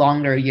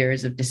 longer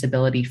years of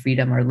disability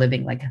freedom or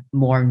living like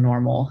more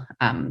normal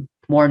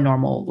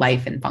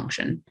life and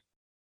function.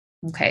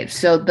 Okay,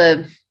 so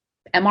the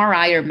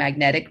MRI or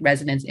magnetic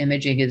resonance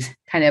imaging is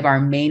kind of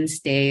our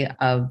mainstay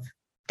of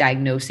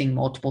diagnosing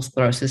multiple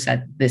sclerosis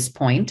at this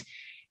point.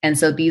 And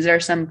so these are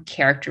some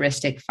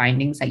characteristic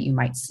findings that you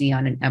might see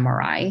on an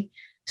MRI.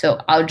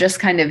 So I'll just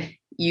kind of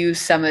use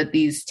some of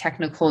these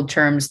technical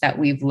terms that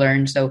we've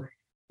learned. So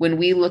when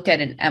we look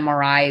at an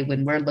MRI,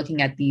 when we're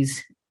looking at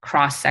these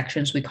cross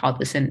sections, we call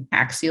this an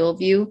axial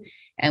view.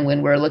 And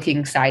when we're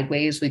looking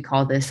sideways, we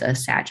call this a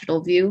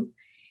sagittal view.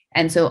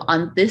 And so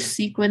on this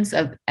sequence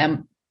of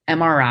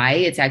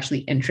MRI, it's actually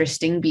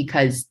interesting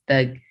because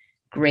the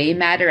gray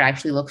matter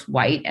actually looks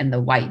white and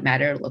the white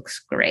matter looks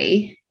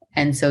gray.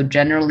 And so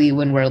generally,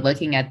 when we're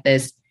looking at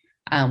this,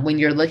 when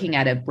you're looking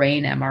at a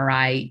brain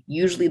MRI,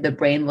 usually the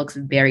brain looks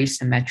very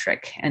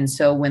symmetric. And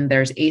so when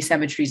there's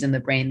asymmetries in the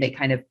brain, they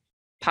kind of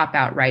pop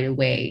out right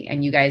away.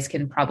 And you guys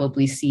can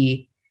probably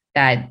see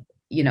that,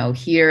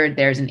 here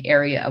there's an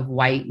area of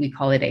white. We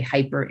call it a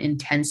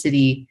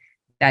hyperintensity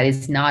that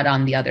is not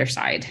on the other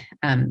side.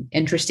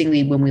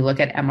 Interestingly, when we look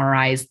at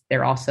MRIs,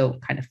 they're also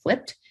kind of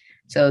flipped.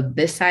 So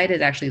this side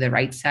is actually the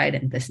right side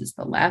and this is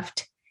the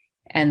left.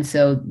 And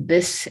so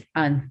this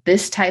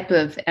type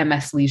of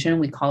MS lesion,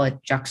 we call it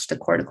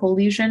juxtacortical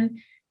lesion,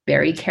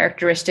 very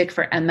characteristic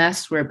for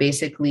MS, where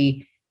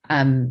basically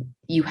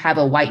you have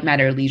a white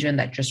matter lesion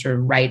that just sort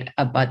of right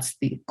abuts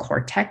the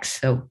cortex,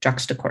 so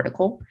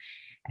juxtacortical.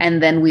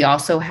 And then we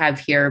also have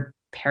here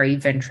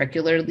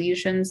periventricular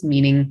lesions,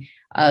 meaning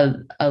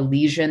a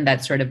lesion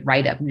that's sort of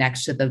right up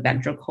next to the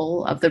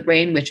ventricle of the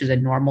brain, which is a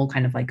normal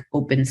kind of like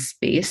open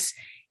space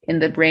in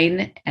the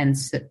brain. And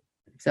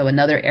so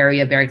another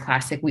area, very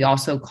classic, we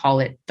also call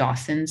it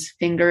Dawson's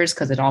fingers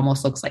because it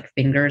almost looks like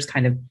fingers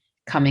kind of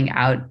coming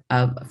out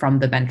from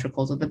the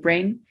ventricles of the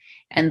brain.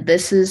 And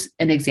this is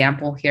an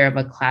example here of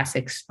a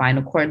classic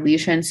spinal cord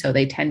lesion. So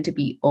they tend to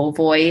be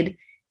ovoid.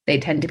 They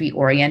tend to be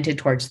oriented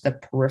towards the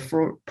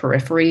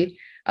periphery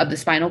of the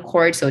spinal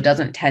cord. So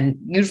it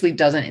usually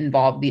doesn't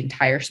involve the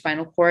entire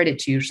spinal cord.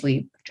 It's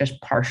usually just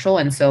partial.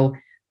 And so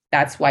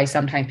that's why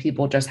sometimes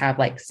people just have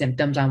like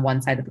symptoms on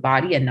one side of the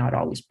body and not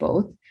always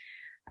both.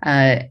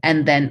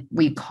 And then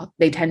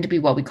they tend to be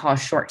what we call a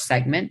short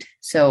segment.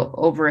 So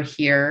over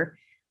here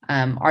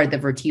are the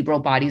vertebral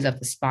bodies of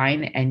the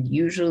spine, and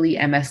usually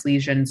MS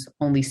lesions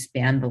only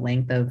span the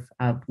length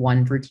of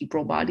one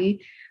vertebral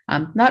body.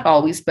 Not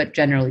always, but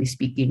generally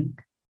speaking.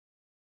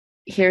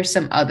 Here's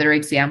some other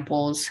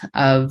examples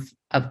of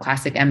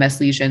classic MS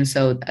lesions.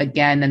 So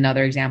again,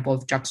 another example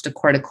of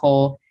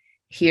juxtacortical.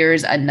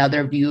 Here's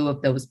another view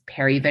of those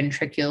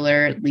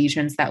periventricular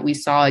lesions that we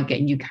saw.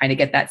 Again, you kind of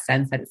get that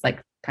sense that it's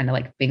like kind of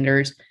like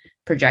fingers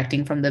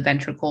projecting from the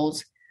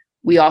ventricles.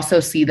 We also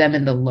see them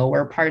in the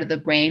lower part of the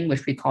brain,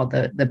 which we call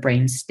the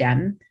brain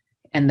stem.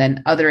 And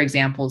then other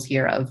examples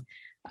here of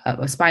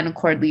a spinal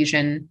cord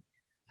lesion.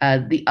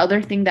 The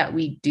other thing that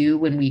we do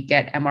when we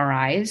get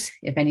MRIs,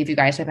 if any of you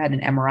guys have had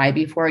an MRI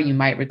before, you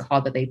might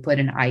recall that they put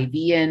an IV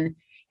in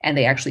and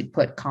they actually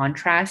put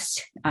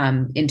contrast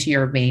into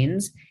your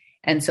veins.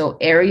 And so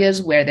areas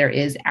where there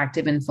is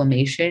active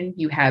inflammation,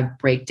 you have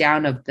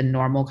breakdown of the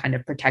normal kind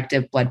of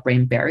protective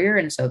blood-brain barrier.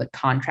 And so the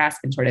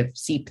contrast can sort of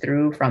seep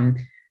through from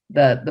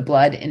the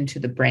blood into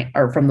the brain,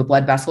 or from the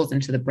blood vessels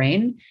into the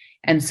brain.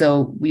 And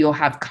so we'll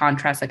have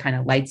contrast that kind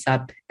of lights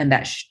up, and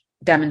that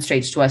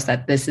demonstrates to us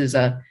that this is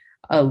a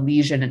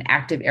lesion, an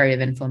active area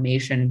of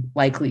inflammation,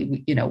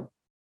 likely,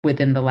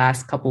 within the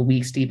last couple of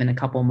weeks to even a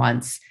couple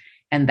months.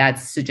 And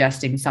that's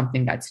suggesting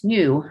something that's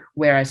new,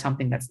 whereas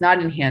something that's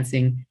not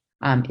enhancing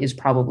is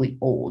probably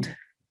old.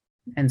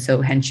 And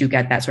so hence you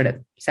get that sort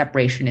of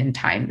separation in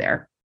time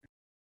there.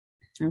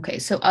 Okay,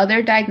 so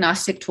other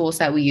diagnostic tools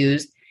that we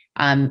use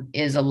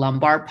is a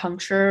lumbar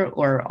puncture,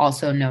 or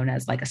also known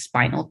as like a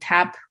spinal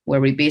tap,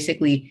 where we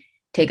basically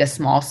take a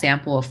small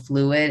sample of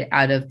fluid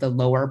out of the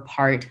lower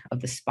part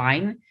of the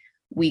spine.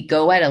 We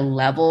go at a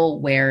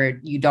level where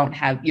you don't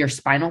have, your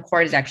spinal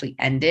cord is actually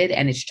ended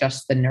and it's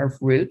just the nerve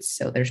roots.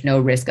 So there's no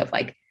risk of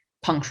like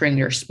puncturing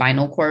your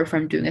spinal cord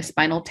from doing a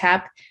spinal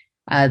tap.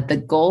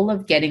 The goal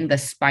of getting the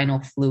spinal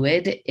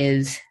fluid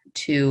is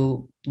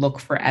to look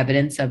for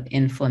evidence of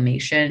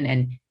inflammation,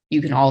 and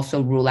you can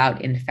also rule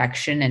out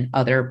infection and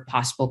other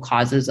possible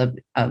causes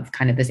of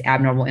kind of this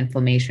abnormal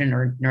inflammation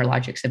or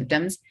neurologic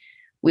symptoms.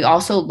 We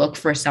also look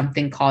for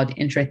something called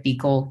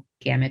intrathecal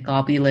gamma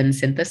globulin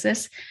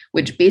synthesis,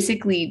 which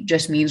basically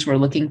just means we're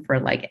looking for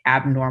like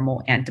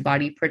abnormal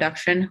antibody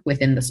production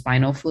within the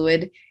spinal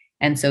fluid.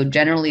 And so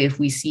generally, if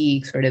we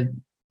see sort of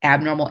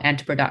abnormal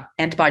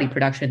antibody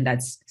production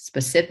that's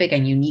specific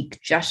and unique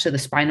just to the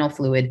spinal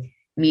fluid,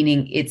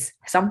 meaning it's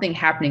something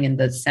happening in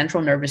the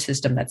central nervous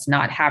system that's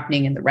not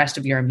happening in the rest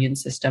of your immune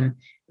system,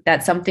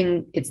 that's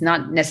something, it's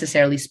not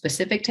necessarily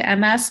specific to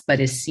MS, but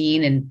is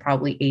seen in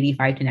probably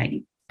 85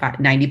 to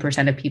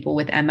 90% of people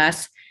with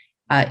MS.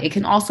 It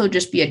can also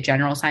just be a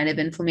general sign of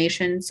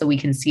inflammation. So we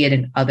can see it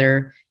in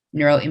other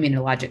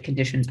neuroimmunologic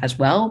conditions as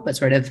well, but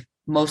sort of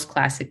most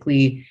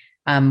classically,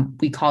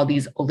 we call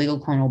these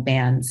oligoclonal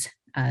bands.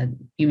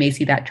 You may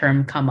see that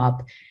term come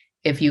up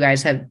if you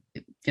guys have,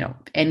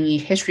 any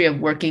history of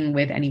working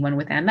with anyone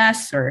with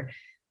MS or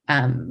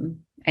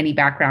any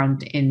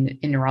background in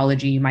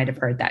neurology. You might have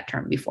heard that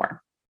term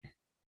before.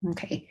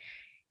 Okay.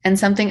 And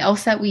something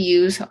else that we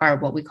use are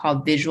what we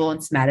call visual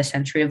and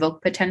somatosensory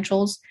evoked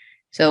potentials.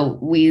 So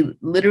we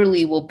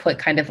literally will put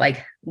kind of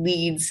like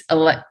leads,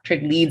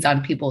 electric leads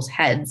on people's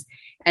heads,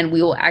 and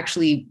we will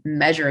actually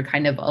measure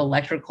kind of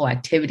electrical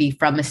activity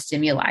from a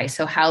stimuli.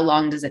 So how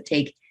long does it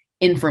take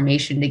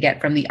information to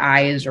get from the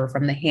eyes or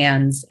from the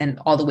hands and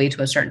all the way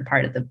to a certain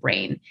part of the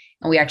brain?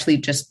 And we actually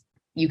just,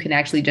 you can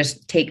actually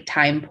just take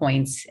time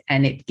points,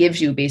 and it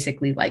gives you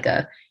basically like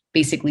a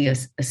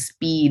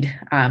speed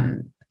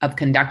of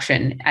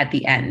conduction at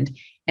the end.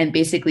 And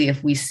basically,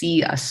 if we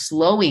see a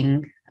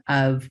slowing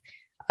of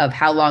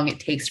how long it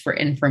takes for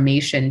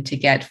information to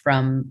get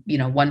from,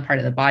 one part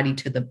of the body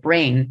to the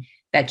brain,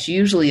 that's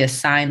usually a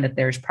sign that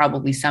there's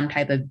probably some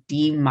type of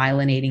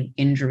demyelinating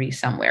injury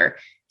somewhere.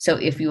 So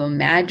if you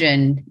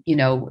imagine,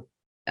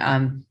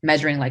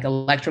 measuring like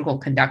electrical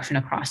conduction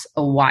across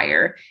a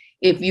wire,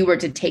 if you were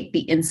to take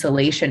the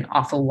insulation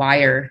off a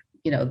wire,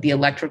 the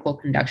electrical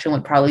conduction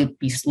would probably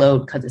be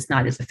slowed because it's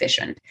not as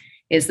efficient.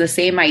 It's the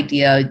same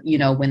idea,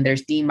 when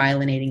there's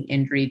demyelinating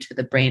injury to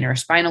the brain or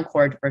spinal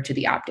cord or to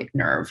the optic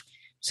nerve.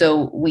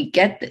 So we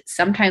get that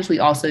sometimes we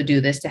also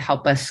do this to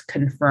help us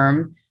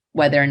confirm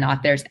whether or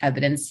not there's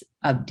evidence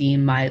of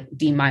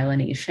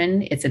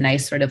demyelination. It's a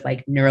nice sort of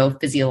like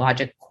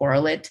neurophysiologic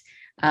correlate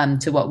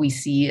to what we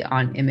see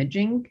on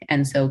imaging,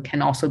 and so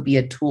can also be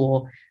a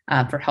tool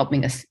for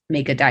helping us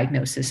make a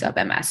diagnosis of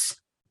MS.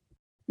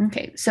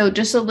 Okay, so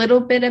just a little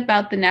bit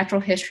about the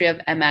natural history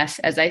of MS.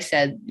 As I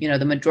said,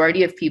 the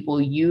majority of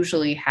people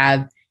usually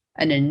have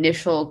an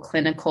initial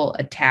clinical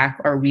attack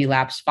or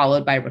relapse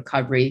followed by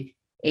recovery,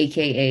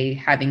 aka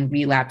having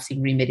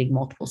relapsing remitting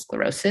multiple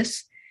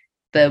sclerosis.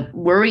 The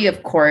worry,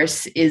 of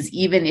course, is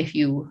even if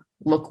you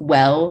look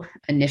well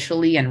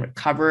initially and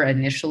recover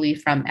initially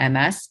from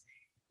MS,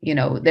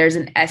 there's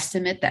an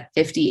estimate that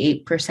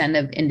 58%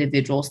 of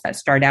individuals that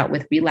start out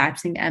with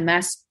relapsing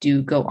MS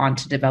do go on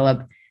to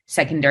develop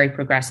secondary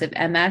progressive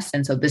MS.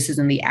 And so this is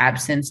in the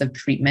absence of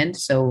treatment.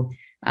 So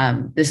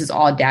this is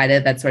all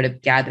data that's sort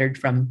of gathered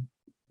from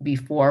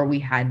before we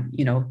had,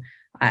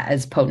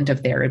 as potent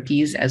of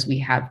therapies as we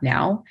have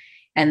now.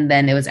 And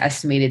then it was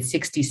estimated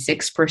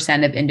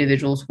 66% of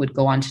individuals would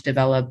go on to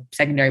develop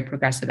secondary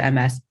progressive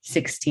MS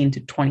 16 to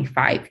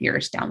 25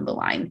 years down the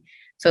line.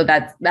 So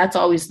that's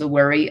always the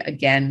worry.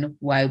 Again,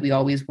 why we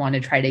always want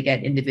to try to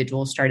get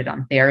individuals started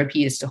on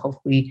therapy is to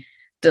hopefully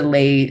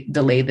delay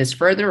this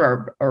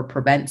further or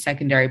prevent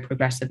secondary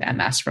progressive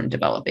MS from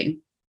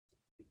developing.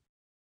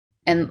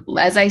 And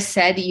as I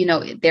said,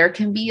 there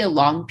can be a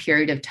long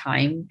period of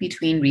time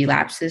between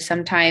relapses.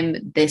 Sometime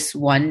this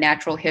one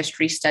natural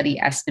history study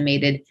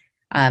estimated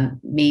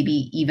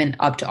maybe even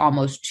up to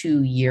almost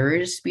 2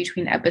 years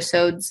between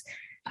episodes.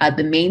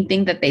 The main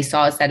thing that they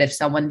saw is that if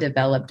someone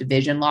developed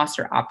vision loss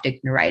or optic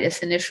neuritis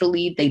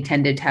initially, they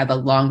tended to have a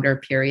longer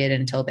period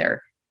until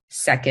their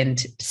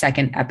second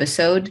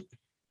episode.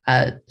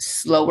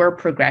 Slower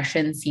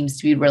progression seems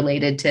to be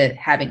related to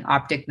having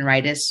optic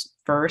neuritis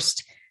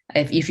first.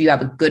 If you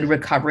have a good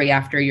recovery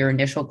after your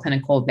initial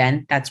clinical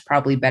event, that's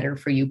probably better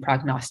for you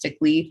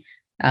prognostically.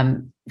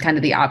 Kind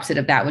of the opposite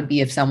of that would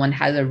be if someone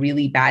has a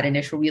really bad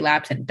initial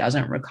relapse and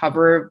doesn't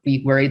recover,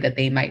 we worry that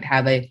they might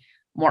have a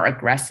more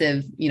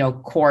aggressive,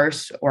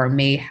 course, or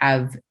may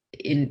have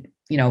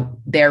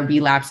their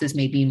relapses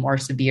may be more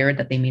severe,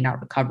 that they may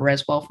not recover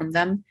as well from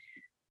them.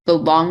 The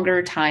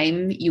longer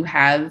time you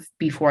have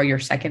before your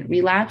second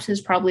relapse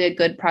is probably a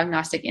good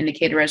prognostic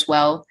indicator as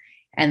well.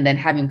 And then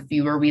having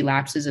fewer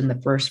relapses in the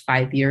first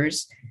 5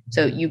 years.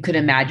 So you could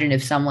imagine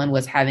if someone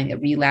was having a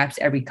relapse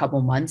every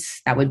couple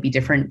months, that would be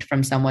different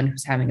from someone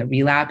who's having a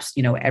relapse,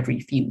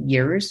 every few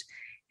years.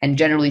 And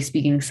generally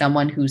speaking,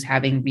 someone who's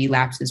having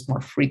relapses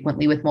more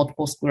frequently with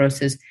multiple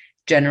sclerosis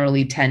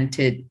generally tend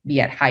to be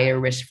at higher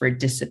risk for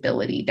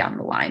disability down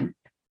the line.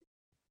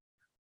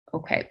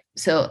 Okay,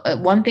 so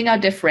one thing I'll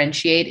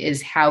differentiate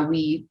is how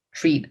we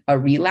treat a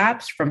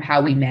relapse from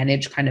how we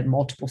manage kind of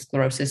multiple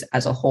sclerosis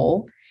as a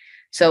whole.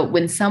 So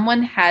when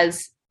someone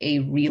has a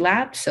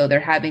relapse, so they're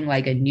having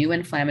like a new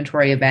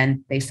inflammatory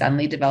event, they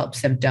suddenly develop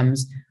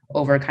symptoms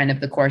over kind of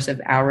the course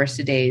of hours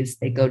to days,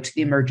 they go to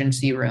the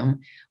emergency room.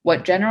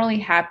 What generally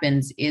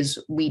happens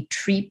is we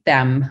treat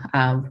them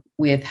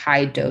with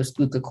high dose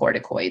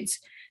glucocorticoids.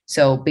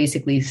 So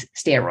basically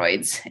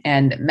steroids,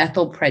 and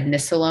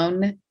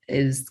methylprednisolone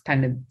is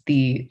kind of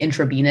the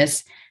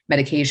intravenous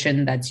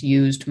medication that's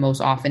used most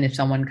often if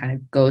someone kind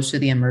of goes to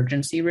the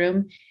emergency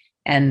room.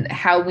 And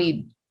how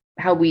we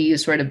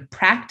sort of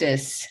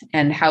practice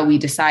and how we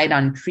decide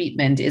on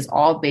treatment is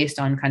all based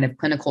on kind of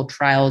clinical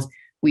trials.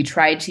 We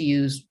try to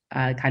use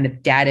kind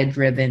of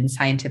data-driven,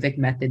 scientific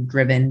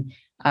method-driven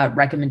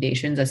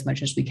recommendations as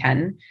much as we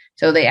can.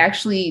 So they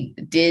actually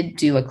did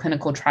do a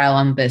clinical trial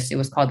on this. It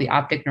was called the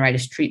optic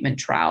neuritis treatment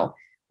trial,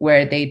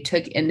 where they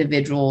took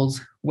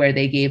individuals where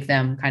they gave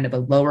them kind of a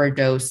lower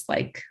dose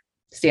like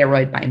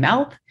steroid by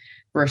mouth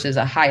versus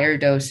a higher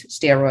dose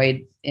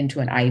steroid into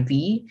an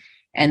IV.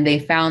 And they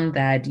found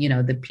that,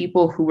 the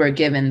people who were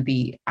given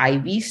the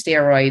IV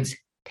steroids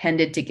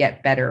tended to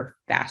get better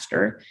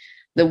faster.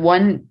 The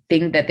one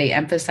thing that they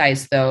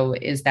emphasize, though,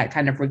 is that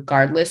kind of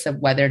regardless of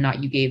whether or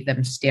not you gave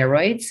them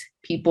steroids,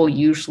 people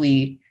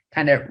usually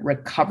kind of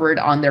recovered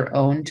on their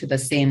own to the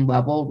same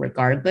level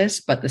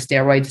regardless, but the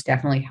steroids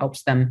definitely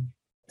helps them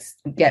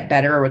get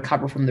better or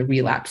recover from the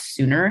relapse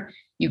sooner.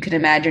 You can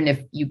imagine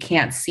if you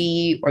can't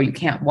see or you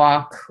can't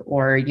walk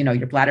or,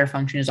 your bladder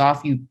function is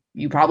off,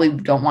 you probably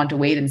don't want to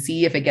wait and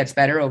see if it gets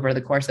better over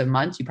the course of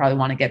months. You probably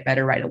want to get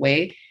better right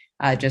away,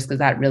 just because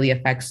that really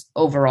affects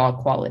overall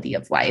quality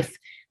of life.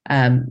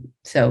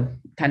 So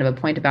kind of a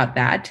point about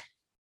that.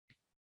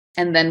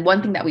 And then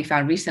one thing that we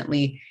found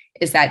recently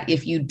is that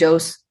if you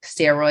dose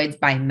steroids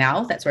by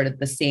mouth at sort of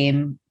the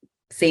same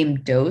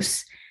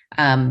dose,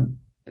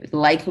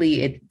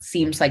 likely it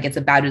seems like it's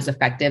about as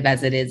effective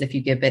as it is if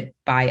you give it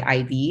by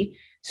IV.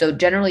 So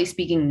generally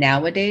speaking,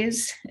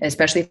 nowadays,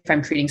 especially if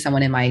I'm treating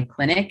someone in my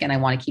clinic and I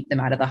want to keep them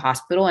out of the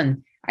hospital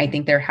and I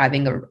think they're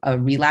having a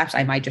relapse,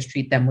 I might just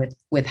treat them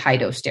with high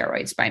dose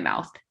steroids by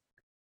mouth.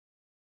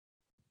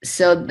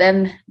 So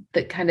then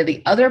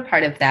the other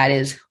part of that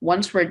is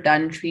once we're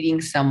done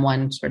treating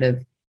someone sort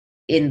of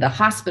in the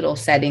hospital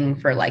setting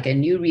for like a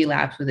new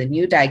relapse with a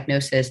new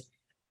diagnosis,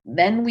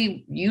 then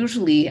we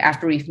usually,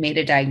 after we've made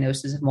a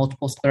diagnosis of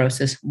multiple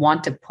sclerosis,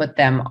 want to put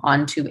them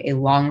onto a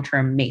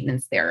long-term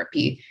maintenance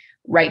therapy.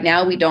 Right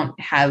now, we don't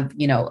have,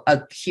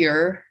 a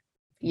cure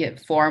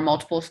yet for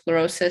multiple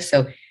sclerosis.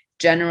 So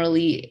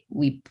generally,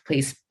 we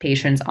place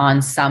patients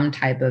on some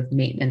type of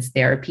maintenance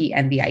therapy.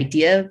 And the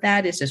idea of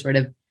that is to sort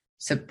of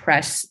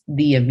suppress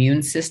the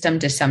immune system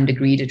to some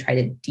degree to try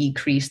to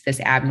decrease this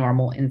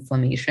abnormal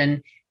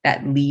inflammation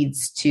that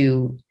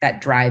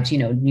drives,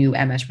 new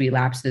MS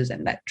relapses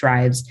and that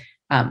drives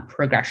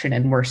progression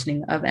and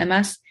worsening of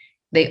MS.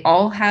 They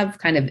all have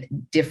kind of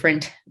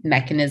different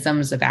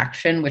mechanisms of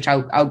action, which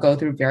I'll go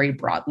through very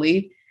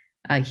broadly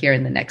here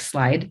in the next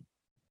slide.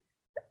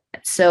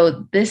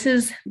 So this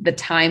is the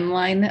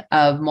timeline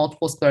of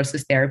multiple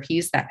sclerosis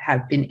therapies that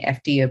have been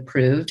FDA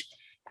approved.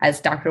 As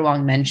Dr.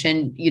 Wong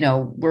mentioned,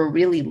 we're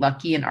really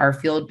lucky in our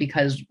field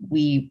because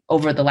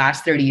over the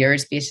last 30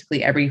 years,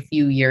 basically every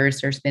few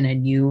years, there's been a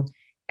new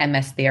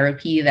MS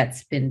therapy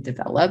that's been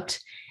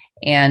developed.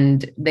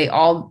 And they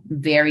all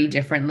vary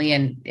differently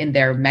in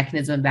their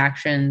mechanism of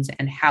actions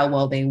and how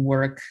well they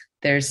work.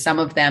 There's some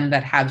of them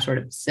that have sort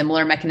of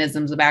similar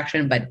mechanisms of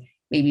action, but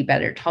maybe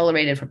better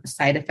tolerated from a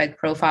side effect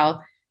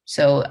profile.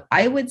 So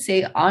I would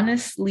say,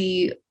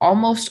 honestly,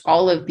 almost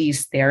all of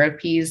these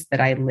therapies that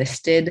I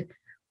listed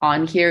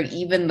on here,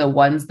 even the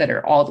ones that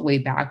are all the way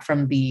back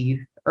from the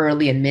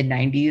early and mid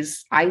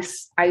 90s,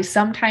 I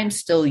sometimes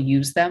still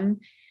use them.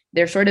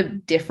 They're sort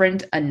of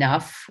different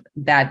enough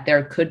that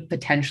there could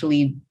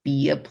potentially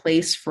be a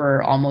place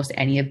for almost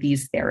any of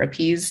these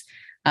therapies.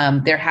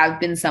 There have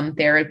been some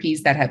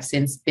therapies that have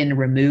since been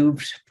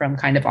removed from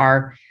kind of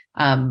our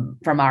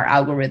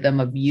algorithm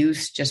of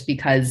use just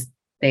because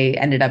they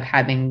ended up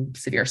having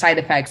severe side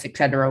effects, et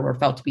cetera, or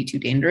felt to be too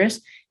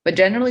dangerous. But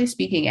generally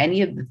speaking,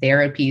 any of the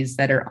therapies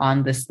that are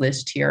on this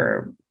list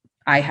here,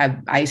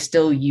 I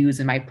still use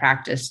in my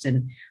practice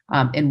in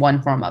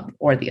one form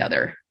or the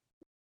other.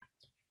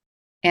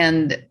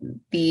 And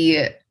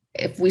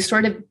if we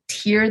sort of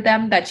tier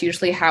them, that's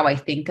usually how I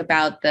think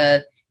about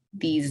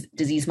these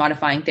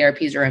disease-modifying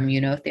therapies or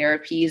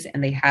immunotherapies,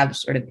 and they have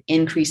sort of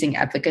increasing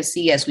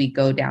efficacy as we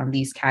go down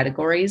these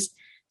categories.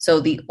 So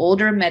the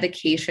older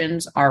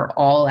medications are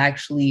all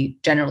actually,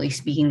 generally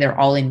speaking, they're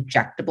all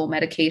injectable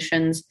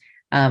medications.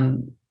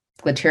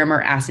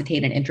 Glatiramer,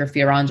 acetate, and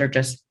interferons are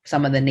just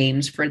some of the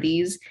names for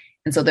these.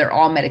 And so they're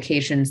all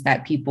medications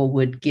that people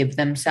would give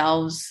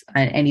themselves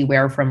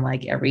anywhere from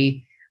like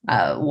every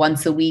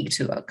once a week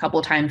to a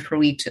couple times per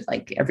week to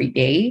like every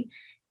day.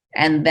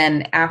 And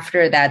then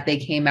after that, they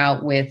came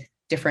out with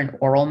different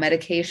oral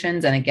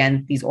medications. And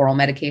again, these oral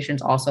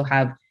medications also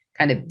have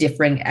kind of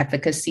differing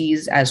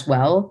efficacies as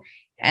well.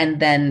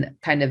 And then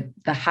kind of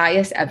the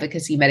highest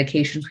efficacy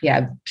medications we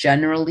have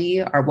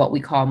generally are what we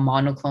call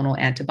monoclonal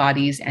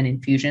antibodies and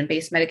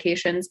infusion-based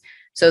medications.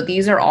 So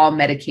these are all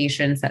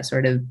medications that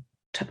sort of,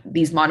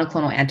 these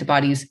monoclonal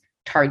antibodies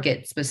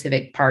target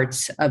specific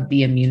parts of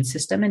the immune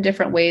system in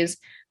different ways.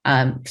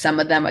 Some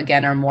of them,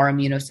 again, are more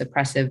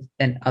immunosuppressive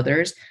than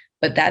others.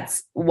 But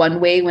that's one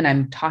way when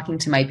I'm talking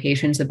to my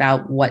patients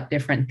about what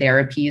different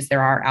therapies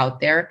there are out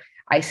there.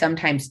 I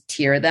sometimes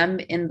tier them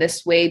in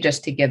this way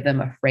just to give them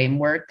a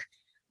framework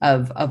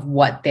of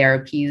what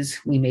therapies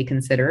we may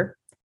consider.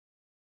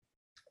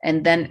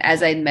 And then,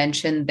 as I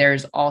mentioned,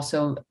 there's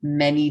also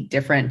many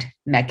different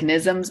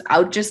mechanisms.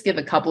 I'll just give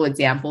a couple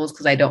examples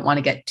because I don't want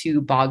to get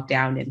too bogged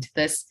down into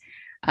this.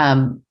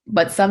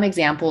 But some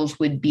examples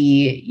would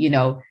be,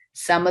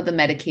 some of the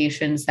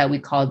medications that we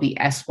call the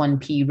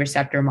S1P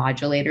receptor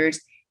modulators.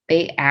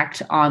 They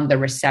act on the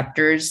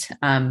receptors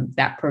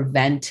that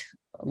prevent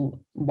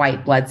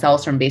white blood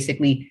cells from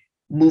basically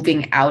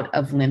moving out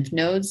of lymph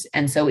nodes.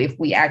 And so if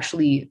we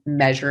actually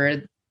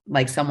measure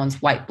like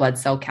someone's white blood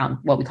cell count,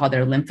 what we call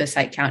their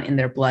lymphocyte count in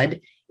their blood,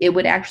 it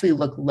would actually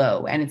look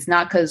low. And it's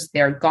not because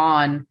they're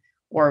gone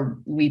or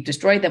we've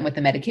destroyed them with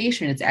the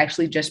medication. It's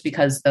actually just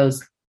because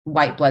those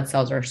white blood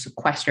cells are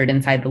sequestered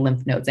inside the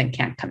lymph nodes and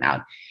can't come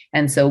out.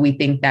 And so we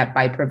think that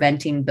by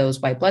preventing those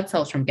white blood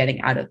cells from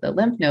getting out of the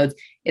lymph nodes,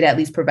 it at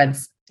least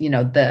prevents,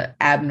 the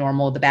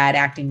bad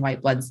acting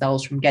white blood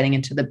cells from getting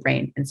into the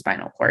brain and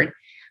spinal cord.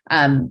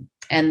 And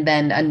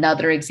then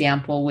another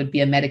example would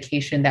be a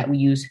medication that we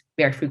use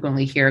very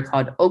frequently here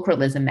called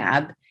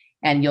ocrelizumab.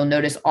 And you'll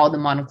notice all the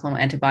monoclonal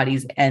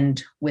antibodies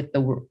end with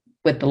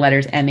the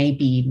letters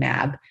MAB,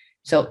 MAB.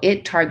 So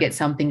it targets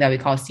something that we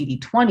call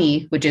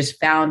CD20, which is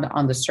found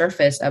on the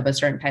surface of a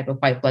certain type of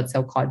white blood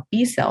cell called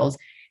B cells.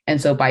 And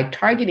so by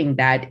targeting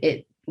that,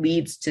 it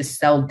leads to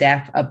cell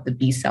death of the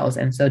B cells,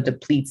 and so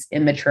depletes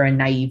immature and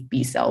naive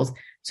B cells.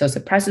 So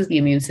suppresses the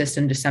immune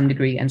system to some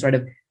degree and sort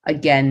of,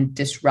 again,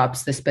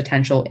 disrupts this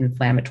potential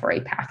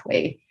inflammatory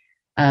pathway.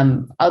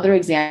 Other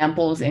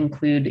examples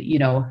include,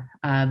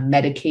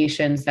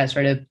 medications that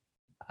sort of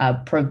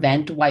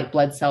prevent white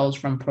blood cells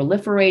from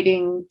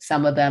proliferating.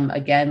 Some of them,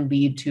 again,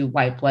 lead to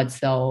white blood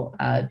cell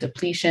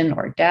depletion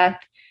or death.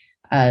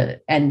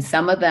 And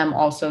some of them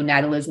also,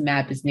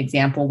 natalizumab is an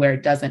example where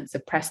it doesn't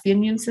suppress the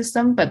immune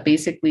system, but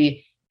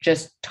basically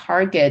just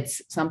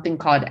targets something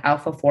called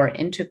alpha-4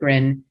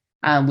 integrin,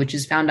 which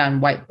is found on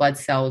white blood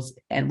cells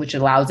and which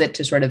allows it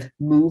to sort of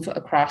move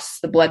across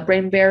the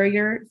blood-brain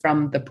barrier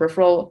from the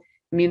peripheral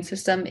immune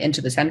system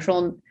into the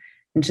central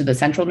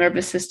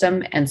nervous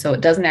system. And so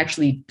it doesn't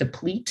actually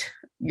deplete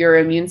your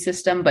immune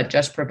system, but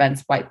just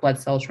prevents white blood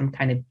cells from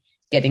kind of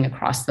getting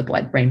across the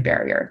blood-brain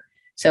barrier.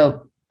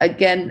 So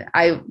again,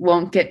 I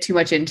won't get too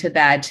much into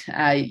that.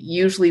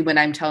 Usually when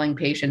I'm telling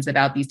patients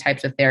about these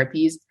types of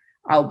therapies,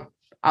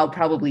 I'll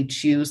probably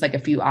choose like a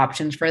few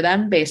options for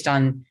them based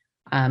on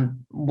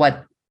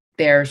what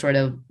their sort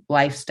of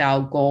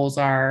lifestyle goals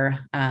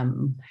are,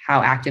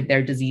 how active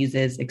their disease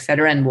is, et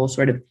cetera. And we'll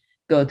sort of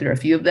go through a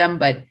few of them,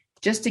 but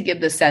just to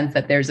give the sense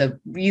that there's a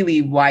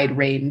really wide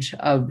range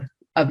of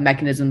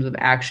mechanisms of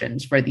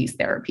actions for these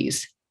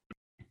therapies.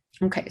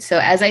 Okay, so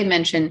as I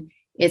mentioned,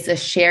 it's a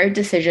shared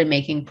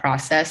decision-making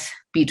process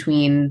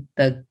between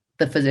the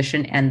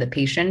physician and the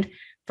patient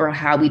for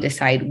how we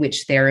decide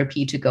which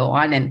therapy to go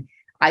on. And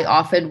I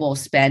often will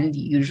spend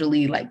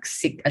usually like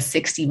a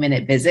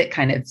 60-minute visit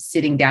kind of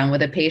sitting down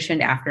with a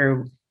patient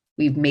after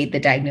we've made the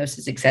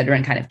diagnosis, et cetera,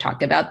 and kind of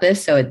talk about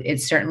this. So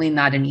it's certainly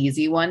not an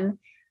easy one.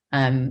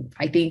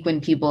 I think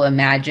when people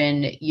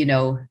imagine,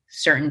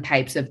 certain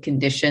types of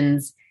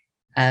conditions,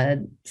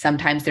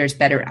 sometimes there's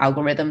better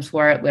algorithms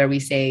for it where we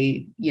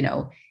say,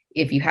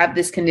 if you have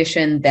this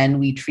condition, then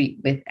we treat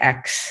with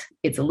X.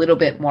 It's a little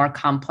bit more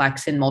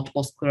complex in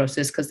multiple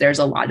sclerosis because there's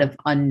a lot of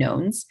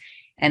unknowns.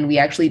 And we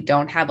actually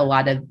don't have a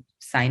lot of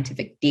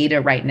scientific data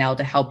right now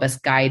to help us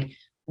guide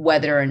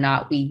whether or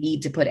not we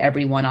need to put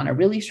everyone on a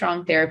really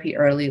strong therapy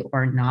early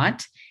or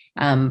not.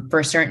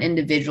 For certain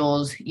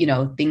individuals,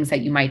 things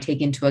that you might take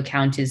into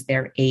account is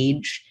their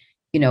age.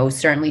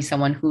 Certainly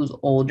someone who's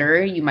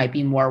older, you might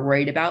be more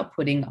worried about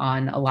putting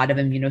on a lot of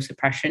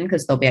immunosuppression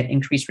because they'll be at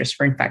increased risk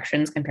for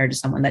infections compared to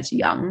someone that's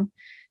young.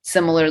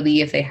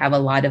 Similarly, if they have a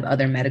lot of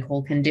other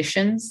medical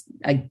conditions,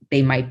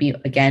 they might be,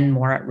 again,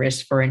 more at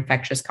risk for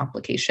infectious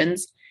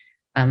complications.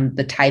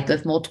 The type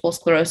of multiple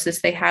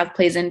sclerosis they have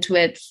plays into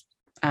it.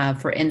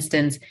 For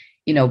instance,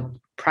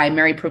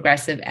 primary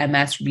progressive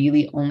MS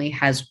really only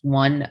has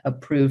one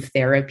approved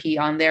therapy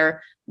on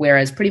there,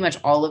 whereas pretty much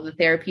all of the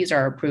therapies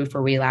are approved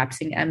for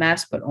relapsing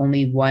MS, but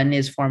only one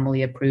is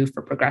formally approved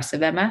for progressive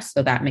MS.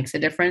 So that makes a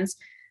difference.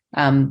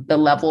 The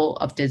level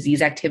of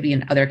disease activity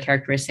and other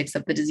characteristics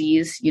of the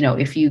disease,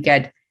 if you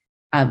get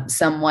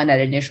someone at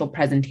initial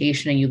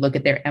presentation and you look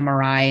at their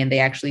MRI and they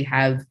actually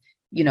have,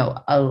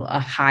 a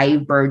high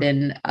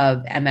burden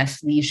of MS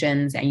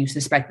lesions and you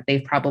suspect that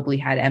they've probably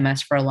had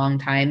MS for a long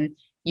time,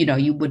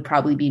 you would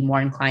probably be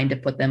more inclined to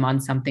put them on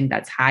something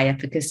that's high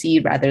efficacy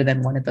rather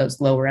than one of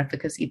those lower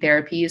efficacy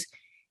therapies.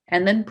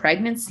 And then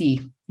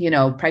pregnancy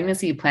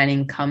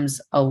planning comes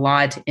a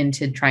lot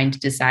into trying to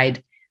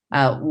decide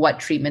what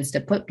treatments to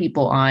put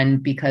people on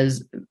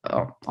because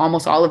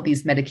almost all of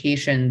these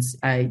medications,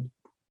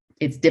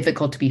 it's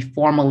difficult to be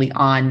formally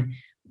on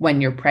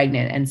when you're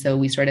pregnant. And so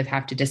we sort of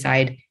have to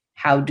decide,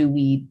 how do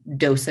we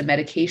dose a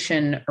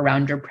medication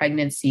around your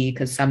pregnancy?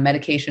 Because some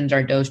medications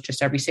are dosed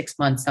just every 6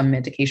 months. Some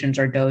medications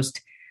are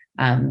dosed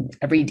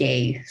every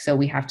day. So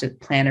we have to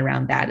plan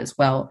around that as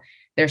well.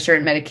 There are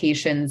certain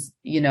medications,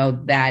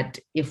 that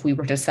if we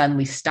were to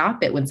suddenly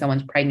stop it when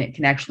someone's pregnant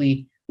can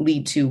actually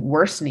lead to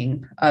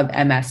worsening of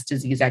MS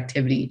disease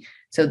activity.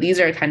 So these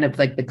are kind of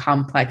like the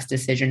complex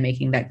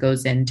decision-making that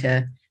goes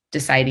into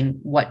deciding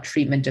what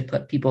treatment to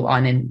put people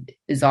on and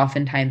is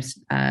oftentimes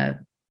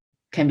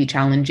can be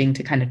challenging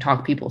to kind of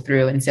talk people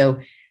through. And so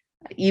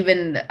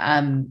even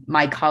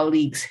my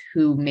colleagues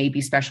who may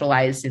be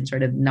specialized in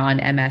sort of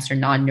non-MS or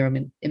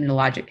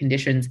non-neuroimmunologic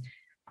conditions,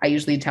 I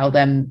usually tell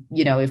them,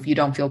 if you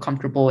don't feel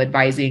comfortable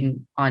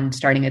advising on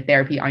starting a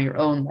therapy on your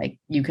own,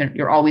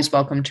 you're always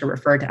welcome to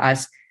refer to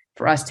us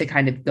for us to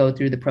kind of go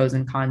through the pros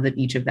and cons of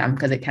each of them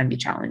because it can be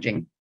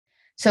challenging.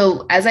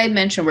 So as I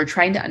mentioned, we're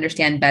trying to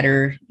understand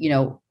better,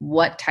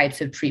 what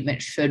types of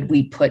treatment should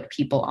we put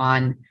people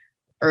on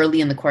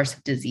early in the course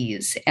of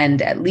disease.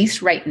 And at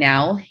least right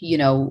now,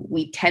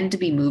 we tend to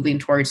be moving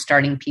towards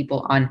starting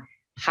people on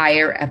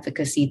higher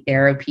efficacy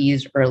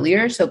therapies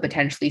earlier. So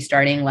potentially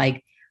starting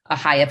like a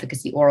high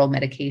efficacy oral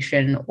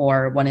medication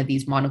or one of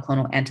these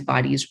monoclonal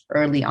antibodies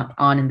early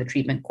on in the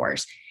treatment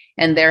course.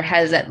 And there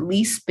has at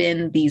least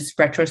been these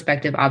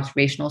retrospective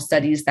observational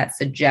studies that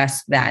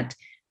suggest that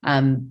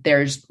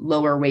there's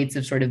lower rates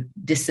of sort of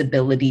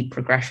disability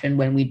progression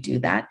when we do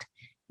that.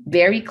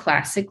 Very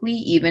classically,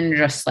 even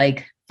just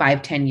like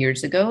 5-10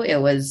 years ago, it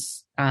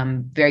was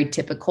very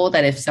typical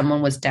that if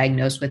someone was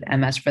diagnosed with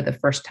MS for the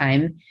first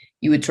time,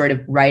 you would sort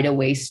of right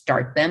away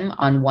start them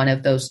on one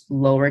of those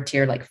lower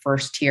tier, like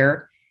first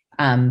tier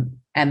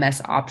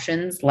MS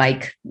options,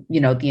 like, the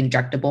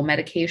injectable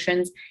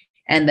medications,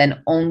 and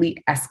then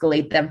only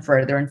escalate them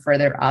further and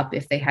further up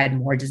if they had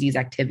more disease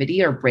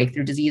activity or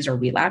breakthrough disease or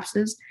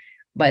relapses.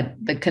 But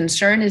the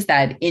concern is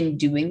that in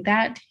doing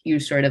that, you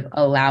sort of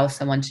allow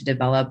someone to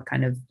develop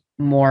kind of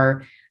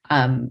more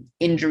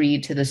injury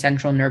to the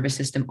central nervous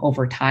system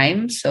over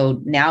time.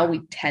 So now we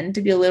tend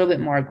to be a little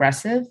bit more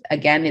aggressive.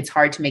 Again, it's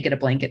hard to make it a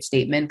blanket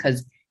statement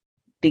because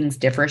things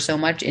differ so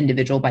much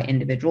individual by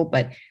individual,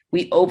 but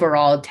we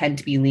overall tend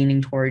to be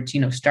leaning towards,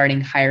 starting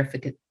higher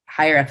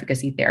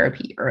efficacy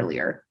therapy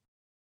earlier.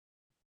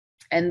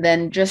 And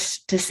then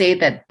just to say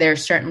that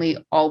there's certainly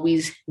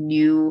always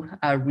new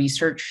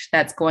research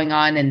that's going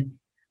on. And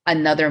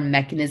another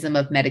mechanism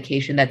of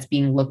medication that's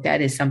being looked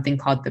at is something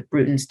called the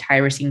Bruton's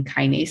tyrosine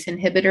kinase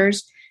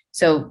inhibitors.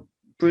 So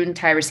Bruton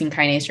tyrosine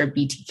kinase, or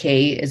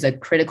BTK, is a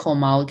critical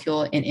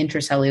molecule in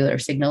intracellular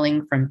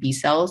signaling from B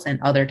cells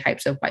and other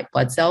types of white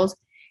blood cells.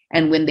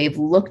 And when they've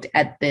looked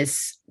at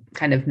this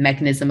kind of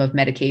mechanism of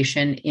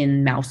medication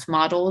in mouse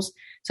models,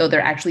 so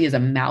there actually is a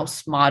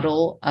mouse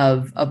model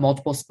of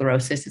multiple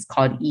sclerosis. It's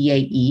called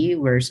EAE,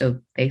 where so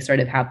they sort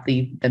of have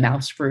the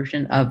mouse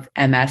version of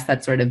MS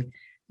that's sort of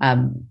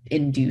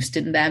induced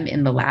in them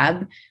in the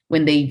lab.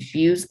 When they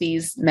use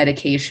these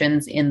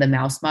medications in the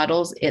mouse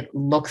models, it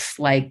looks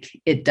like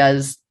it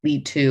does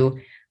lead to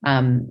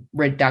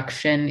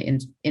reduction in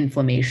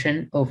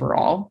inflammation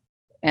overall.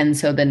 And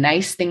so the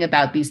nice thing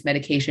about these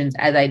medications,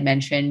 as I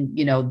mentioned,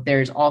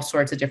 there's all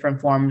sorts of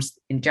different forms,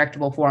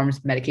 injectable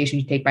forms,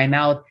 medications you take by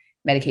mouth,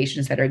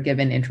 medications that are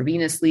given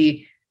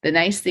intravenously. The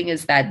nice thing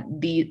is that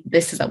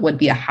this would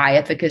be a high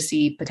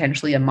efficacy,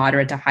 potentially a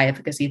moderate to high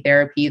efficacy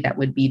therapy that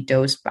would be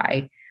dosed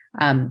by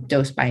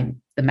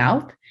the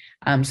mouth.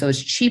 So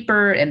it's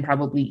cheaper and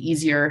probably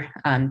easier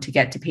to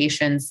get to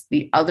patients.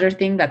 The other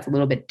thing that's a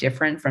little bit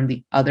different from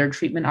the other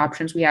treatment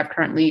options we have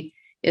currently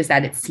is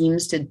that it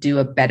seems to do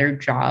a better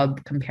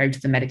job compared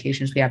to the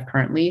medications we have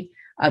currently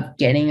of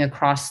getting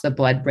across the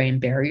blood-brain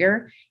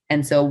barrier.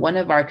 And so one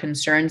of our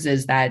concerns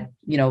is that,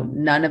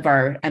 none of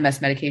our MS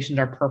medications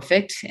are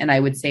perfect. And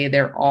I would say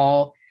they're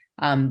all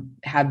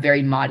have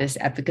very modest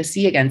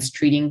efficacy against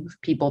treating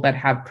people that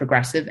have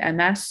progressive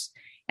MS.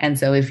 And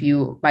so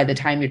by the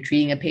time you're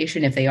treating a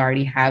patient, if they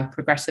already have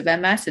progressive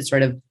MS, it's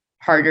sort of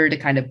harder to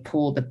kind of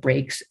pull the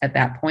brakes at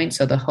that point.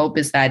 So the hope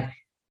is that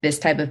this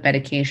type of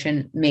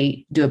medication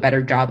may do a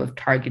better job of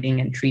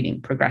targeting and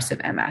treating progressive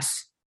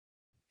MS.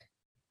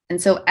 And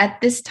so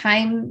at this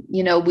time,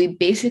 we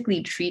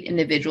basically treat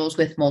individuals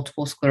with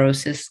multiple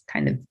sclerosis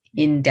kind of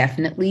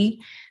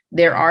indefinitely.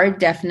 There are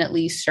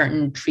definitely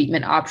certain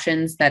treatment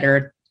options that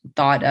are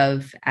thought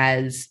of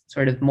as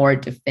sort of more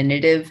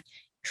definitive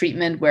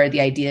treatment, where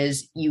the idea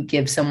is you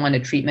give someone a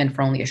treatment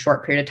for only a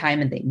short period of time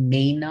and they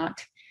may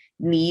not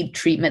need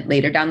treatment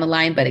later down the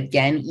line. But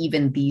again,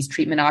 even these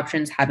treatment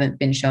options haven't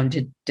been shown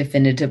to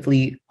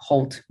definitively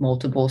halt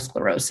multiple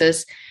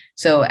sclerosis.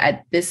 So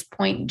at this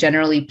point,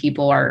 generally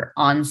people are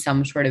on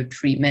some sort of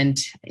treatment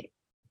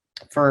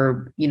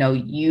for,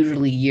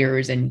 usually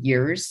years and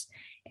years.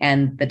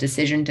 And the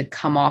decision to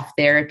come off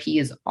therapy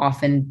is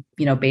often,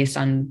 based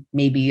on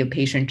maybe a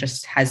patient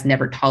just has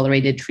never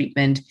tolerated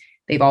treatment.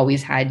 They've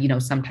always had,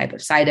 some type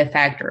of side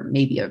effect or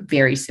maybe a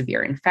very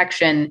severe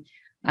infection.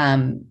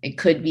 It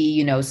could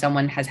be,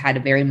 someone has had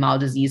a very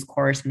mild disease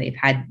course and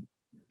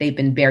they've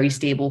been very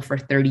stable for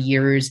 30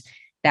 years.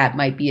 That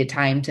might be a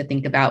time to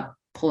think about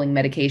pulling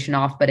medication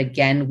off. But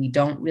again, we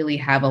don't really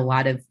have a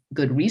lot of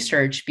good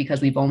research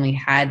because we've only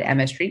had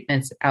MS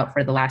treatments out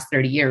for the last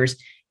 30 years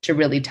to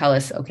really tell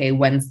us, okay,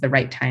 when's the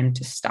right time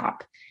to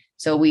stop?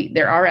 So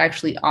there are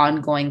actually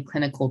ongoing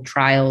clinical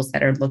trials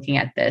that are looking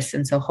at this.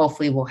 And so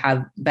hopefully we'll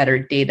have better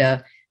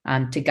data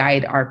to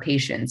guide our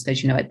patients.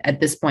 Because, at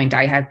this point,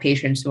 I have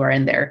patients who are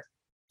in their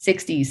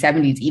 60s,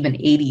 70s, even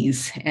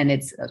 80s. And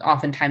it's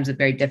oftentimes a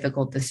very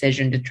difficult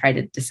decision to try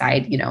to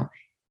decide,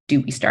 do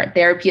we start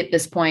therapy at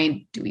this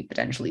point? Do we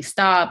potentially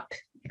stop,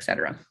 et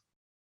cetera?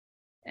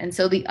 And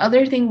so the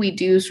other thing we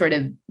do sort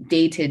of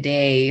day to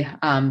day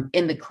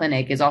in the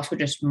clinic is also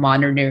just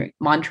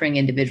monitoring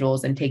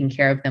individuals and taking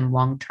care of them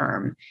long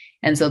term.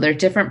 And so there are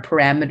different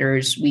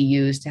parameters we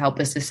use to help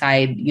us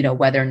decide,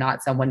 whether or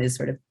not someone is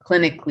sort of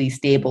clinically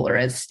stable or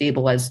as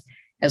stable as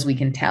we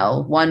can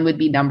tell. One would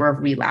be number of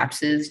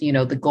relapses.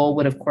 The goal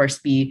would, of course,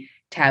 be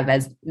to have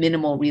as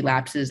minimal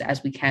relapses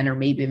as we can, or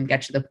maybe even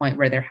get to the point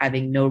where they're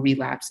having no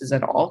relapses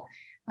at all.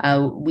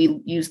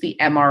 We use the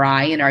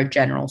MRI in our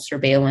general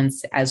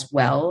surveillance as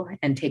well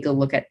and take a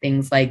look at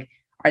things like,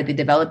 are they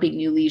developing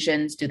new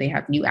lesions? Do they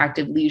have new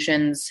active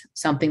lesions?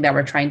 Something that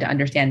we're trying to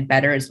understand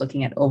better is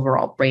looking at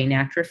overall brain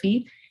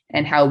atrophy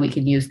and how we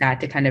can use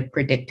that to kind of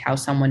predict how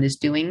someone is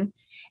doing.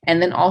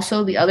 And then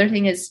also the other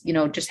thing is,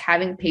 just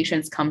having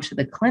patients come to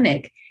the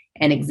clinic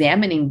and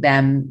examining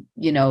them,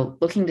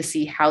 looking to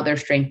see how their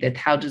strength is,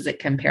 how does it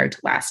compare to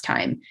last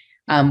time?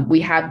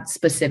 We have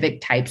specific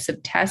types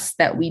of tests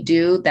that we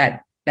do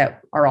that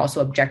are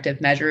also objective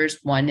measures.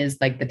 One is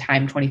like the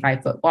time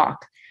 25-foot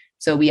walk.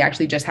 So we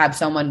actually just have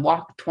someone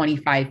walk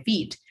 25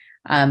 feet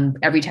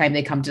every time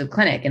they come to the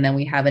clinic. And then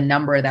we have a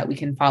number that we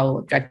can follow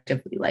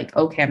objectively, like,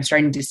 okay, I'm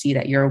starting to see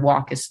that your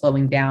walk is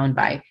slowing down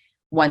by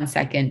 1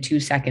 second, 2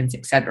 seconds,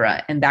 et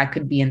cetera. And that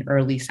could be an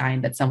early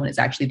sign that someone is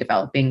actually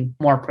developing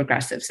more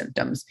progressive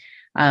symptoms.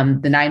 The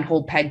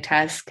 9-hole peg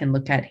test can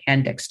look at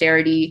hand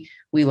dexterity.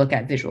 We look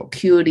at visual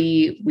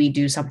acuity. We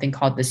do something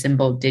called the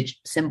symbol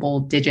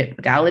digit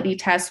modality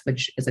test,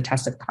 which is a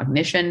test of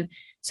cognition.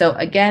 So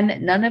again,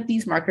 none of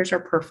these markers are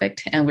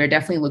perfect, and we're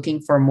definitely looking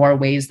for more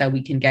ways that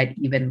we can get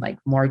even like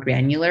more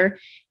granular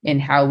in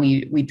how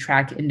we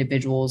track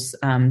individuals'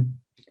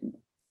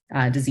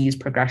 disease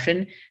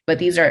progression. But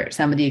these are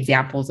some of the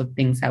examples of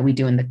things that we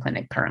do in the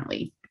clinic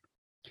currently.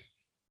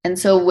 And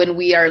so when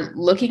we are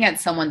looking at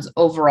someone's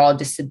overall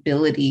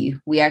disability,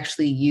 we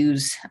actually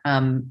use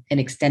an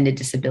extended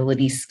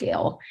disability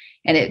scale.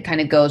 And it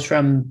kind of goes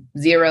from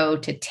 0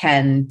 to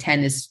 10.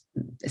 10 is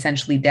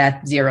essentially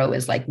death. 0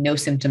 is like no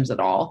symptoms at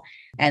all.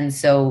 And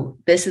so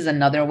this is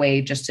another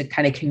way just to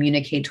kind of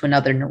communicate to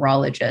another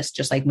neurologist,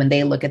 just like when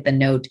they look at the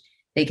note,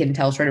 they can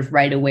tell sort of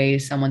right away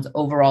someone's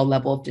overall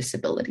level of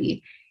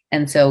disability.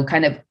 And so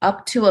kind of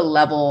up to a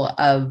level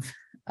of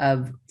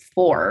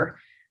 4,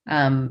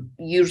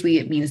 usually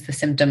it means the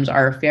symptoms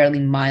are fairly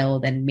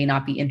mild and may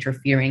not be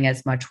interfering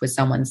as much with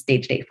someone's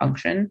day-to-day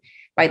function.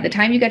 By the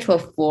time you get to a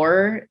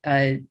 4,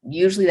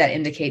 usually that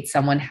indicates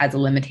someone has a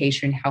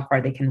limitation how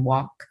far they can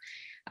walk.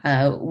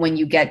 When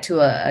you get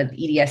to an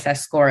EDSS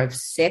score of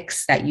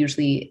 6,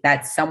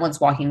 that's someone's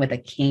walking with a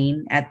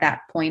cane at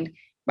that point.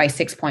 By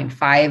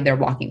 6.5, they're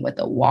walking with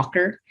a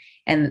walker.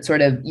 And sort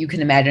of, you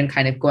can imagine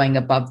kind of going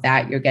above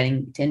that, you're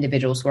getting to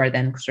individuals who are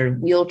then sort of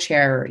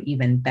wheelchair or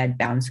even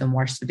bedbound, so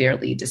more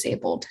severely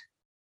disabled.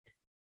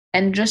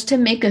 And just to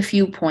make a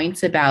few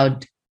points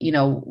about,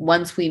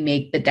 once we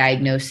make the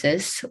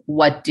diagnosis,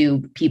 what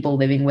do people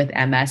living with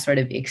MS sort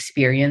of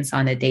experience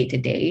on a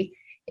day-to-day?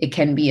 It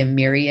can be a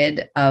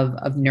myriad of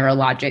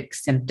neurologic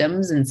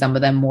symptoms, and some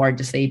of them more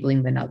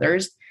disabling than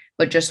others.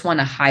 But just want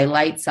to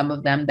highlight some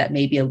of them that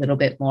may be a little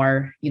bit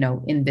more,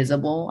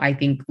 invisible. I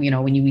think,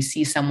 when we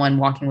see someone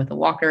walking with a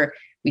walker,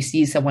 we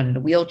see someone in a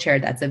wheelchair,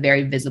 that's a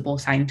very visible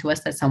sign to us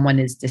that someone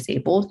is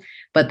disabled.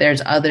 But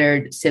there's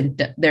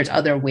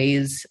other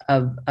ways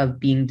of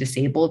being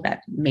disabled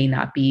that may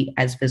not be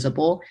as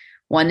visible.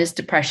 One is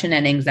depression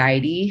and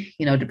anxiety.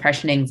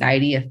 Depression and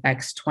anxiety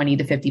affects 20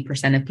 to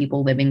 50% of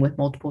people living with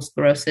multiple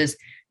sclerosis.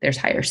 There's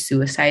higher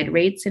suicide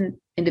rates in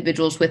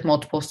individuals with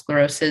multiple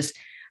sclerosis.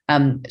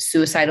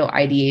 Suicidal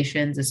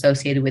ideations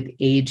associated with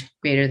age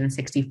greater than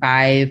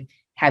 65,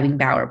 having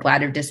bowel or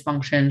bladder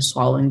dysfunction,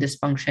 swallowing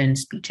dysfunction,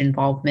 speech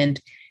involvement.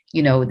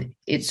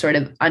 It's sort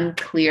of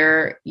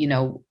unclear,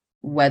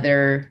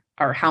 whether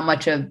or how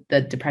much of the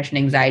depression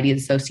anxiety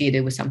is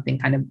associated with something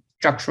kind of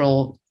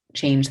structural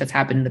change that's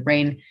happened in the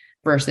brain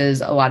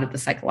versus a lot of the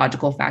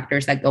psychological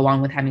factors that go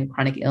on with having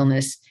chronic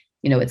illness.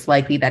 It's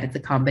likely that it's a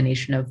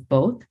combination of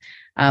both.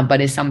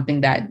 But is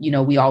something that,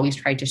 we always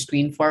try to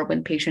screen for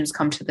when patients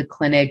come to the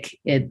clinic.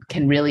 It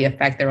can really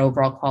affect their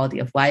overall quality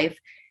of life.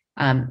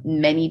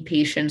 Many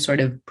patients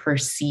sort of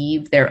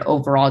perceive their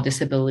overall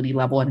disability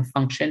level and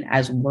function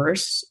as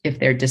worse if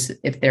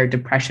their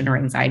depression or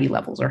anxiety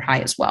levels are high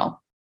as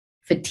well.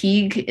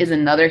 Fatigue is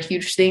another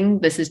huge thing.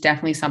 This is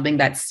definitely something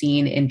that's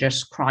seen in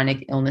just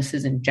chronic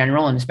illnesses in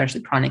general, and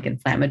especially chronic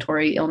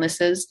inflammatory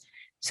illnesses.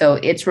 So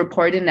it's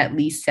reported in at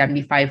least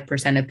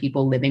 75% of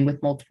people living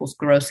with multiple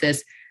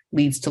sclerosis,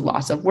 leads to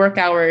loss of work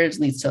hours,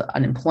 leads to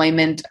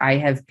unemployment. I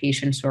have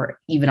patients who are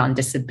even on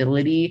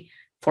disability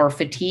for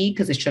fatigue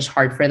because it's just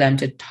hard for them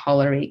to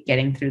tolerate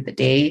getting through the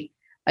day.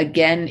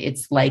 Again,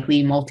 it's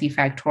likely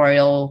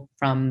multifactorial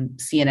from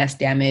CNS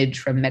damage,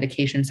 from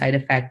medication side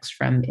effects,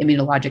 from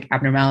immunologic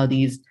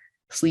abnormalities,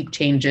 sleep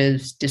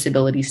changes,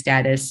 disability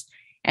status.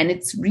 And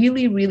it's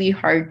really, really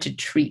hard to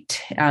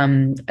treat.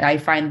 I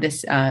find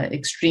this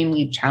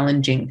extremely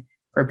challenging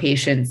for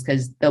patients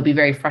because they'll be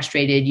very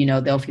frustrated.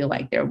 They'll feel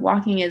like their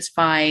walking is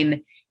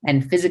fine.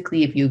 And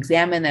physically, if you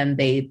examine them,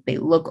 they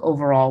look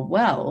overall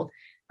well.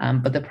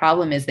 But the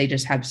problem is they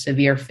just have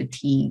severe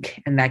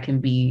fatigue, and that can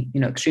be,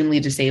 extremely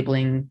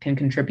disabling, can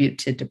contribute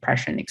to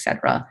depression, et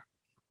cetera.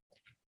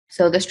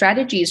 So the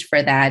strategies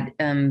for that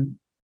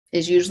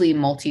is usually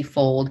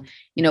multifold.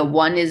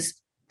 One is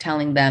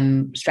telling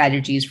them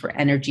strategies for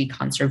energy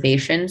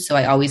conservation. So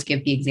I always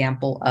give the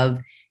example of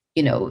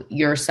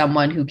you're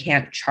someone who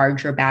can't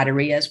charge your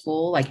battery as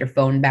full, like your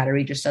phone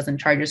battery just doesn't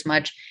charge as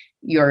much.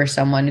 You're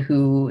someone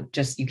who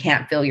you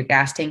can't fill your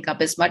gas tank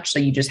up as much. So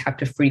you just have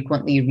to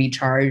frequently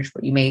recharge,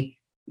 where you may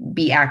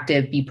be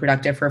active, be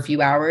productive for a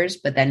few hours,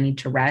 but then need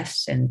to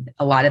rest. And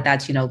a lot of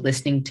that's,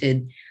 listening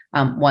to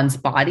one's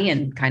body,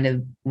 and kind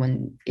of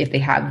if they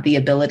have the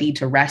ability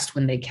to rest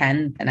when they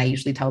can, then I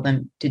usually tell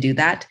them to do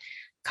that.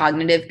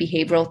 Cognitive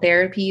behavioral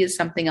therapy is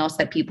something else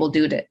that people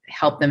do to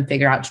help them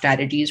figure out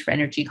strategies for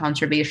energy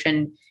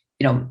conservation,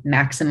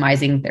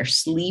 maximizing their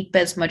sleep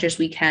as much as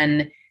we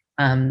can.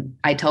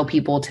 I tell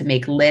people to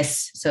make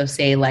lists. So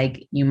say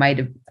like you might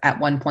have at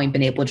one point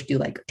been able to do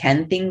like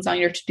 10 things on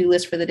your to-do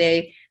list for the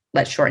day.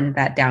 Let's shorten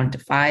that down to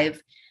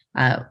 5.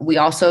 We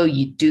also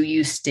do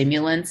use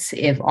stimulants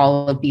if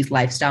all of these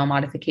lifestyle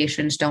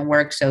modifications don't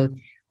work. So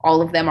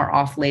all of them are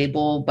off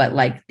label, but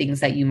like things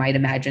that you might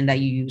imagine that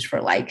you use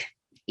for like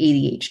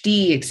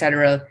ADHD, et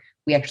cetera,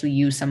 we actually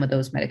use some of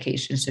those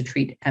medications to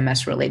treat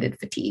MS-related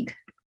fatigue.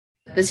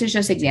 This is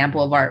just an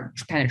example of our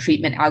kind of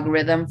treatment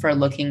algorithm for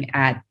looking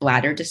at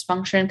bladder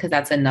dysfunction, because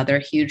that's another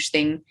huge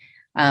thing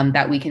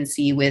that we can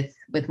see with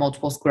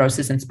multiple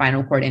sclerosis and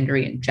spinal cord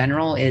injury in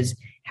general, is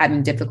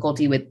having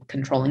difficulty with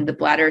controlling the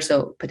bladder.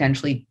 So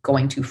potentially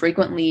going too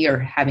frequently, or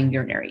having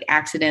urinary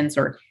accidents,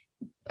 or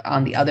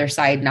on the other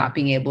side, not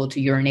being able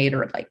to urinate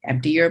or like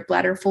empty your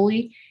bladder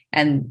fully.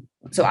 And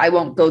so I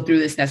won't go through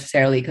this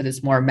necessarily because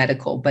it's more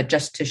medical, but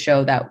just to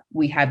show that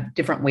we have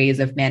different ways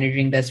of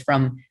managing this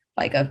from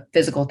like a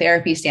physical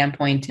therapy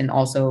standpoint, and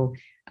also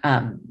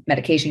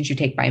medications you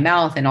take by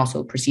mouth, and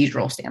also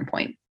procedural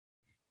standpoint.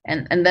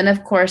 And then,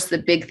 of course, the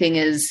big thing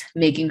is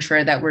making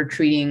sure that we're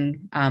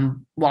treating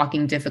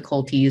walking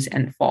difficulties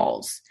and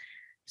falls.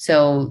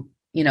 So,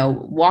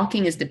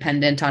 walking is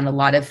dependent on a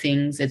lot of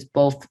things. It's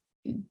both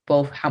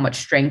how much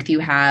strength you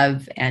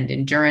have and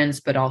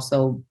endurance, but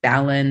also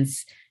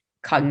balance,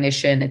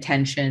 cognition,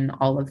 attention,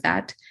 all of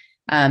that.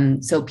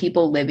 So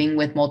people living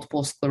with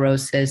multiple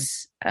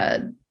sclerosis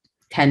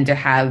tend to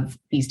have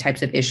these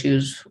types of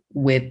issues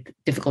with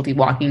difficulty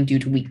walking due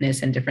to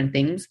weakness and different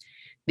things.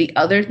 The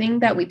other thing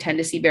that we tend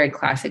to see very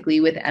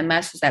classically with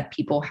MS is that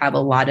people have a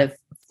lot of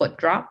foot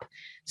drop.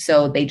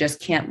 So they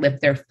just can't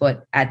lift their foot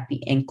at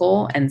the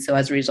ankle. And so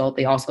as a result,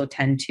 they also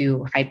tend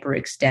to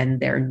hyperextend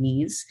their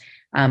knees.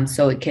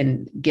 So it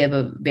can give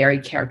a very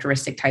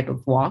characteristic type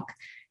of walk.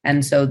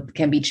 And so it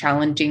can be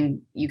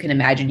challenging. You can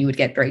imagine you would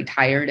get very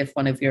tired if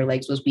one of your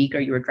legs was weak or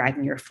you were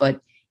dragging your foot.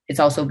 It's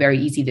also very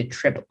easy to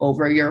trip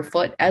over your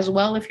foot as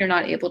well if you're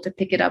not able to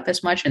pick it up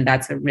as much. And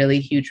that's a really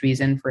huge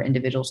reason for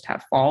individuals to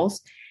have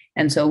falls.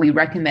 And so we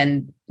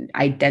recommend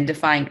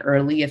identifying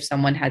early if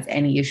someone has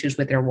any issues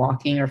with their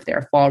walking, or if they're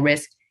a fall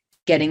risk,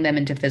 getting them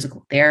into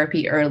physical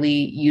therapy early,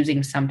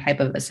 using some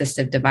type of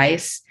assistive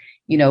device.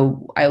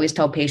 I always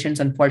tell patients,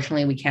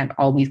 unfortunately, we can't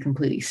always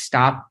completely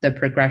stop the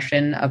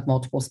progression of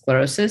multiple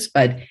sclerosis,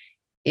 but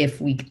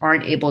if we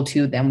aren't able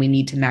to, then we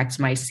need to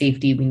maximize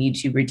safety. We need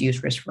to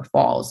reduce risk for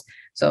falls.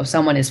 So if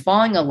someone is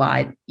falling a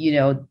lot,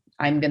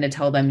 I'm going to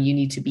tell them you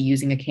need to be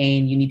using a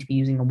cane, you need to be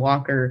using a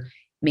walker,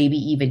 maybe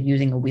even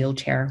using a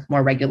wheelchair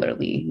more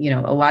regularly.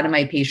 A lot of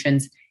my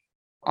patients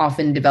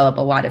often develop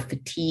a lot of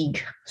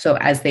fatigue. So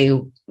as they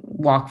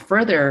walk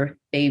further,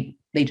 they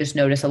just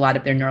notice a lot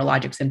of their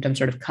neurologic symptoms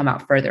sort of come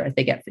out further as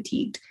they get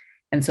fatigued.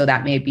 And so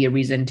that may be a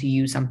reason to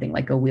use something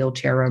like a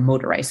wheelchair or a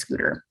motorized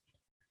scooter.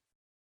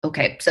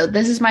 Okay, so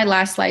this is my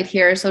last slide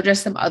here. So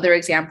just some other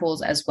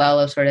examples as well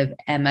of sort of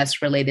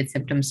MS-related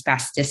symptom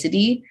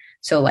spasticity.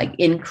 So like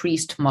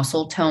increased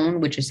muscle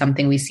tone, which is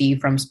something we see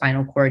from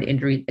spinal cord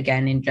injury,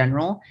 again, in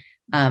general,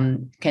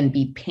 can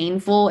be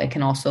painful. It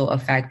can also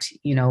affect,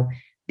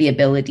 the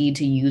ability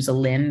to use a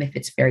limb if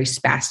it's very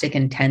spastic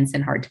and tense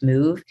and hard to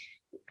move.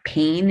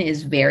 Pain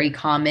is very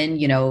common.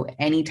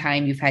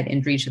 Anytime you've had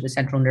injuries to the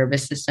central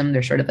nervous system,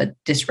 there's sort of a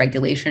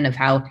dysregulation of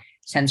how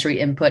sensory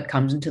input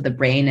comes into the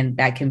brain, and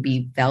that can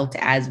be felt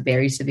as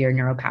very severe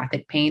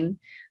neuropathic pain.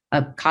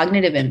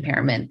 Cognitive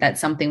impairment, that's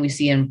something we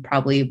see in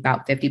probably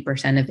about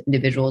 50% of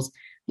individuals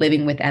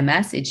living with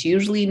MS. It's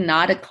usually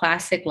not a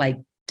classic like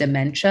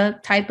dementia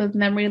type of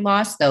memory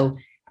loss, though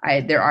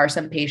there are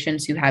some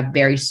patients who have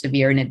very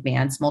severe and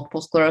advanced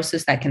multiple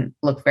sclerosis that can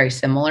look very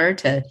similar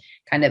to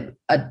kind of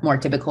a more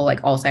typical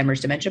like Alzheimer's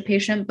dementia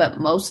patient. But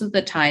most of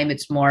the time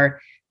it's more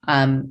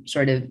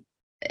sort of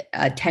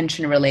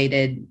attention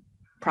related,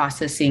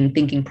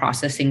 thinking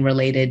processing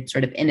related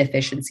sort of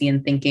inefficiency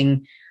in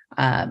thinking,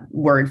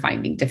 word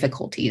finding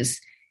difficulties.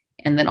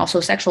 And then also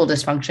sexual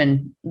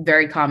dysfunction,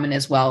 very common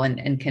as well,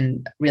 and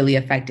can really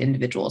affect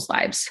individuals'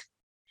 lives.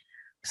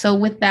 So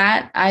with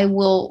that, I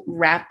will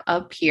wrap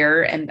up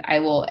here and I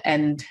will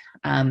end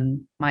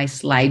my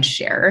slide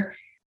share.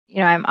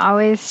 I'm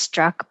always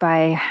struck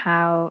by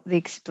how the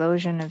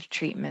explosion of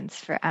treatments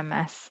for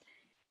MS.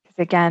 Because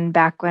again,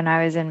 back when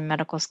I was in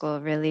medical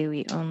school, really,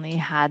 we only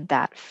had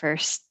that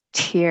first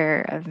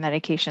tier of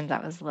medication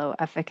that was low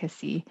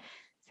efficacy.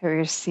 So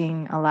we're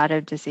seeing a lot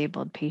of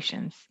disabled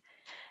patients.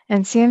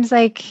 And it seems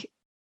like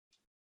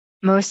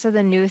most of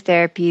the new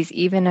therapies,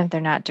 even if they're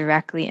not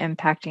directly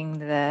impacting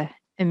the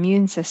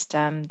immune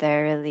system,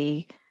 they're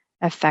really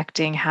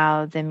affecting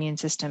how the immune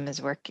system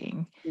is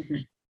working. Mm-hmm.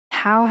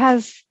 How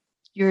has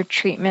your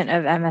treatment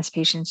of MS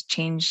patients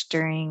changed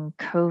during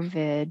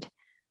COVID,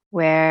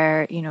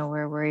 where,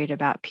 we're worried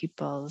about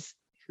people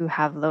who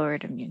have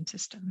lowered immune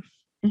system?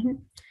 Mm-hmm.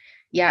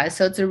 Yeah,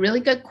 so it's a really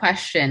good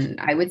question.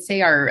 I would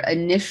say our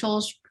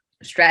initial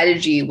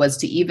strategy was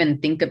to even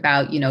think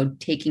about,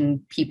 taking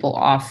people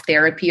off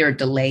therapy or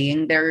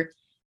delaying their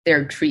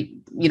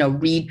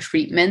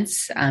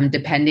retreatments,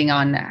 depending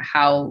on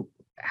how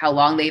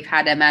long they've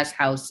had MS,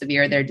 how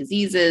severe their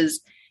disease is.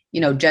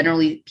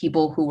 Generally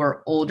people who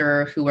were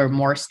older, who were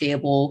more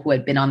stable, who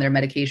had been on their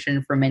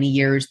medication for many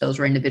years, those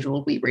were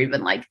individuals we were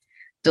even like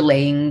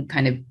delaying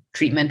kind of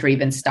treatment or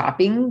even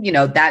stopping.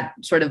 That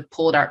sort of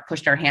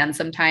pushed our hand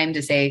sometime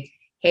to say,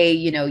 hey,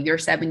 you're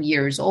 7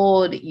 years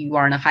old, you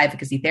are on a high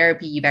efficacy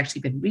therapy, you've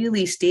actually been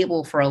really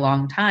stable for a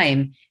long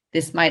time.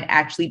 This might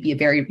actually be a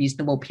very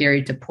reasonable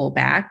period to pull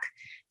back.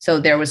 So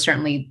there was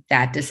certainly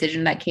that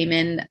decision that came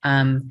in.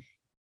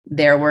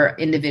 There were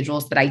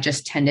individuals that I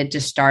just tended to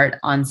start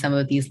on some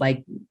of these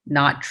like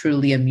not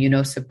truly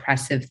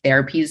immunosuppressive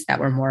therapies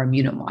that were more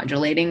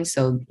immunomodulating.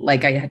 So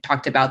like I had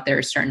talked about, there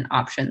are certain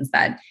options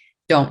that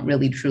don't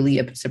really truly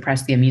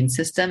suppress the immune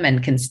system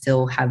and can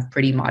still have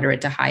pretty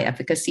moderate to high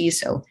efficacy.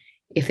 So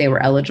if they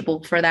were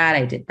eligible for that,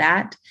 I did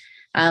that.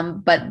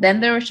 But then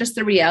there was just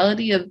the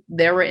reality of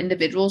there were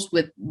individuals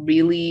with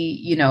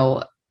really,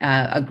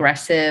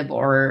 aggressive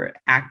or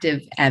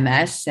active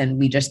MS, and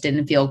we just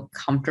didn't feel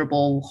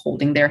comfortable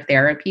holding their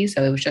therapy.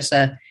 So it was just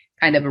a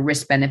kind of a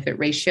risk benefit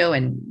ratio.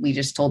 And we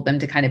just told them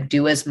to kind of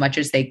do as much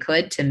as they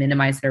could to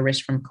minimize their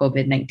risk from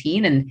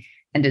COVID-19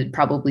 and to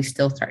probably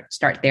still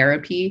start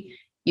therapy.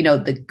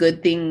 The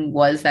good thing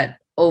was that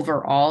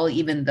overall,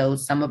 even though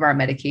some of our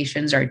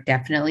medications are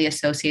definitely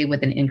associated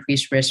with an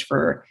increased risk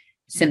for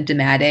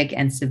symptomatic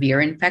and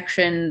severe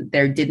infection,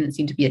 there didn't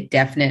seem to be a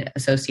definite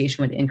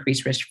association with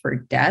increased risk for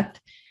death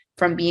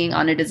from being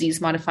on a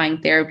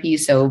disease-modifying therapy.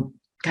 So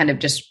kind of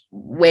just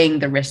weighing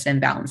the risks and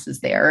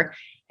balances there.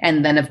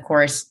 And then, of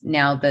course,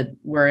 now that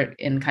we're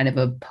in kind of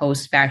a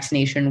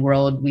post-vaccination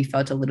world, we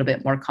felt a little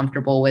bit more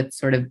comfortable with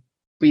sort of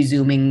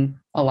resuming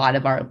a lot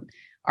of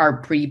our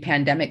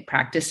pre-pandemic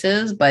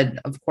practices, but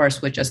of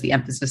course, with just the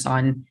emphasis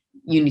on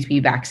you need to be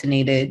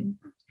vaccinated,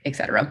 et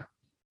cetera.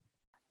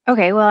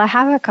 Okay, well, I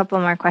have a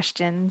couple more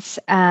questions.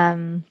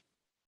 Kind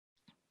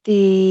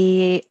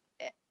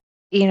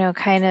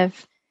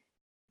of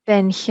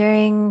been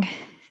hearing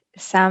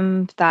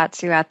some thoughts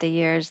throughout the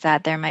years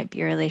that there might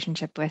be a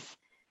relationship with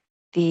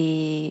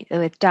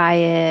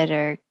diet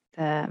or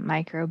the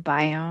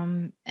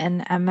microbiome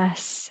and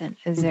MS. And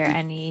is there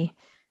any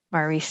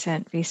more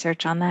recent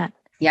research on that?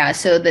 Yeah,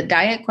 so the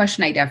diet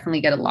question I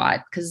definitely get a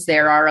lot because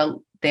there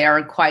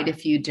are quite a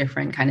few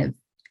different kind of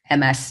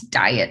MS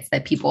diets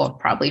that people have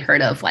probably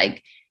heard of,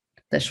 like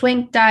the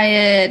Schwenk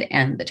diet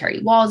and the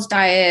Terry Wahls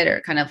diet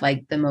are kind of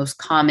like the most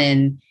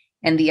common.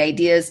 And the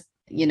idea is,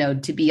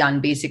 to be on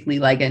basically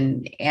like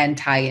an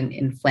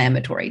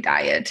anti-inflammatory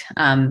diet.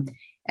 And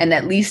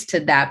at least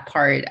to that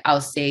part, I'll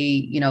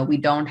say, we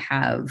don't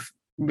have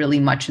really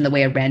much in the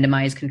way of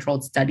randomized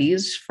controlled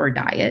studies for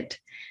diet.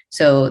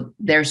 So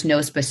there's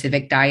no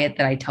specific diet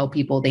that I tell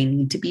people they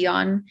need to be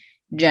on.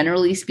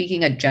 Generally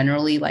speaking, a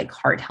generally like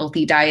heart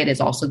healthy diet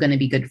is also going to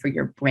be good for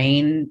your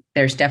brain.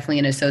 There's definitely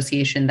an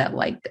association that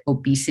like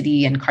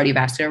obesity and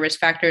cardiovascular risk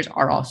factors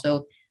are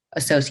also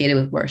associated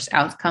with worse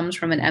outcomes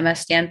from an MS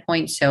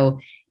standpoint. So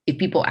if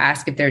people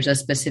ask if there's a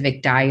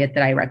specific diet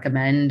that I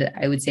recommend,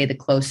 I would say the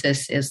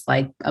closest is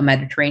like a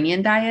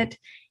Mediterranean diet.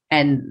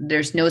 And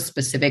there's no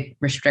specific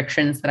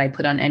restrictions that I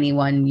put on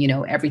anyone.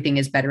 Everything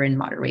is better in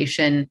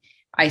moderation.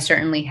 I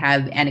certainly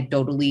have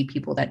anecdotally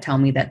people that tell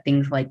me that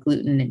things like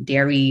gluten and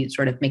dairy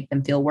sort of make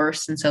them feel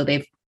worse. And so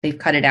they've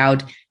cut it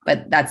out,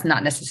 but that's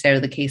not necessarily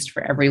the case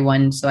for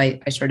everyone. So I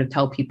sort of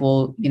tell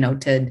people,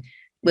 to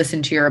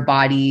listen to your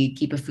body,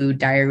 keep a food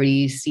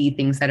diary, see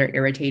things that are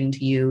irritating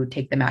to you,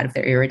 take them out if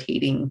they're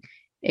irritating,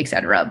 et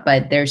cetera.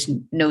 But there's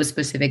no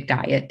specific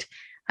diet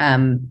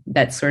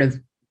that's sort of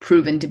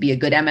proven to be a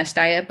good MS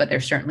diet, but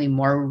there's certainly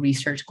more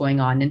research going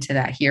on into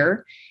that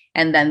here.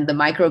 And then the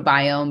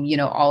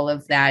microbiome, all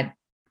of that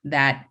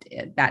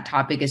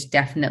topic is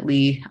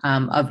definitely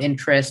of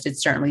interest.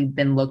 It's certainly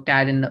been looked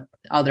at in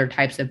other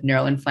types of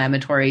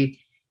neuroinflammatory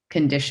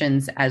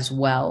conditions as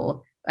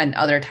well, and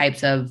other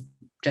types of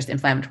just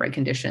inflammatory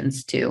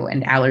conditions too,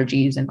 and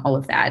allergies and all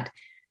of that.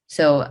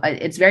 So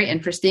it's very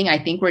interesting.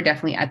 I think we're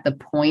definitely at the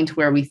point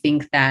where we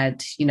think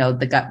that,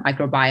 the gut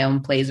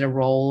microbiome plays a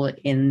role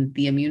in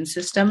the immune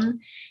system.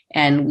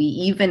 And we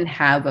even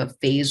have a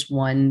phase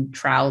 1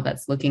 trial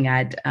that's looking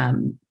at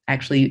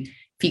actually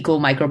fecal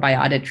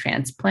microbiota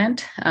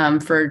transplant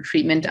for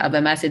treatment of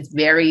MS.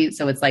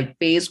 It's like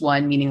phase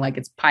 1, meaning like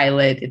it's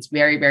pilot. It's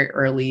very, very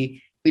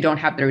early. We don't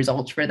have the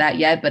results for that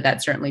yet, but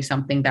that's certainly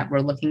something that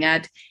we're looking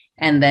at.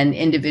 And then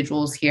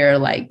individuals here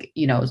like,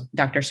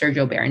 Dr.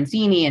 Sergio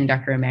Baronzini and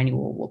Dr.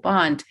 Emmanuel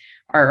Wabant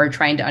are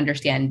trying to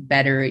understand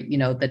better,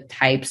 the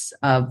types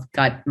of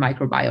gut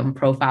microbiome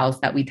profiles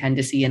that we tend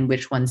to see and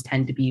which ones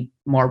tend to be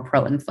more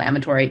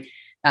pro-inflammatory.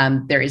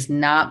 There is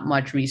not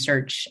much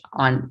research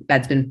on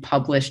that's been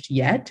published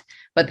yet,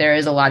 but there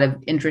is a lot of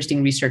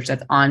interesting research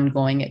that's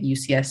ongoing at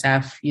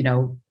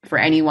UCSF. For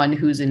anyone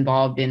who's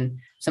involved in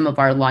some of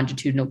our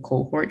longitudinal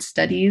cohort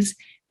studies,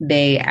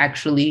 they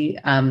actually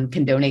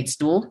can donate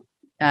stool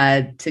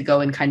to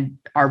go in kind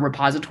of our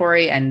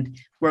repository, and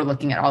we're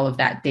looking at all of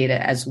that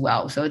data as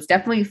well. So it's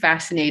definitely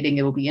fascinating.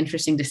 It will be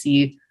interesting to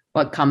see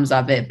what comes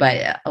of it,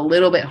 but a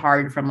little bit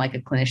hard from like a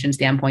clinician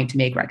standpoint to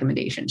make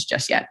recommendations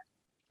just yet.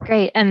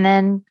 Great. And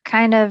then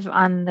kind of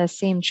on the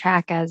same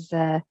track as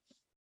the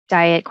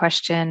diet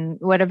question,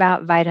 what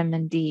about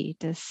vitamin D?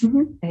 Does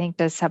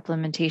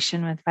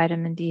supplementation with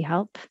vitamin D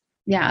help?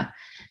 Yeah.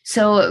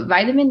 So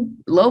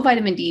low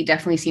vitamin D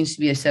definitely seems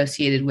to be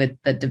associated with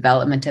the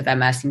development of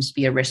MS, seems to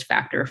be a risk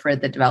factor for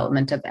the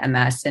development of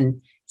MS,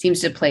 and seems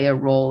to play a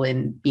role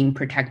in being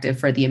protective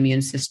for the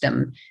immune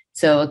system.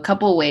 So a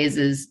couple of ways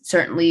is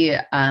certainly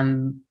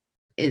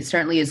it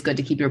certainly is good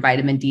to keep your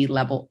vitamin D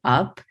level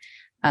up.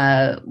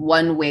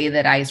 One way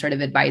that I sort of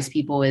advise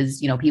people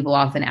is, people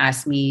often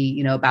ask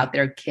me, about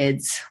their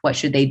kids, what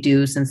should they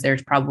do, since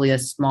there's probably a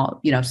small,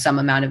 some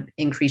amount of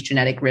increased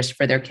genetic risk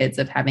for their kids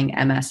of having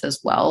MS as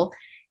well.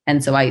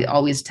 And so I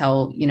always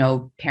tell,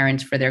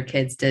 parents for their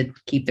kids to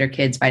keep their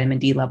kids' vitamin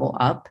D level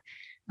up.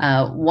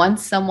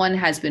 Once someone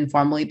has been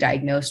formally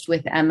diagnosed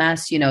with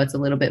MS, it's a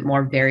little bit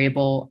more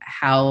variable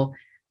how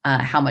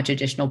much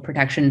additional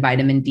protection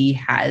vitamin D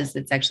has.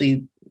 It's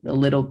actually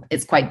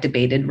it's quite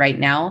debated right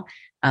now.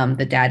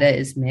 The data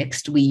is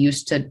mixed. We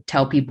used to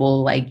tell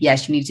people like,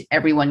 yes,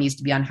 everyone needs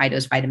to be on high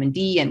dose vitamin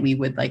D, and we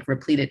would like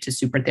replete it to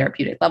super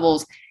therapeutic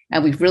levels.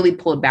 And we've really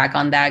pulled back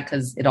on that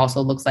because it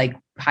also looks like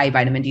high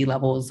vitamin D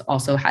levels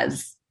also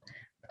has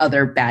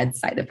other bad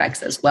side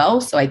effects as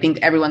well. So I think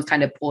everyone's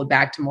kind of pulled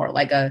back to more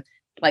like a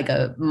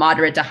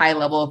moderate to high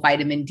level of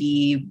vitamin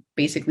D,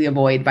 basically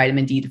avoid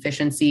vitamin D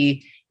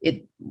deficiency.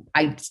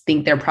 I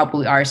think there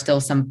probably are still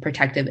some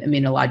protective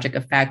immunologic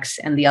effects.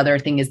 And the other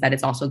thing is that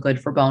it's also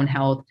good for bone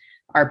health.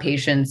 Our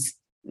patients,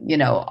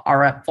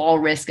 are at fall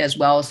risk as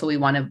well. So we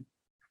want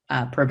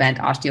to prevent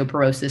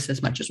osteoporosis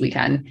as much as we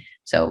can.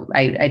 So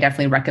I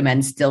definitely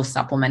recommend still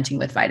supplementing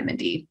with vitamin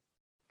D.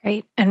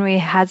 Great. And we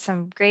had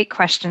some great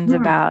questions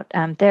about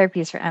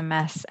therapies for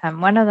MS.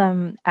 One of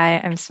them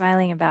I'm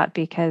smiling about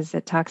because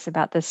it talks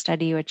about the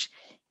study, which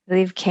I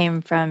believe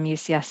came from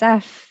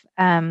UCSF,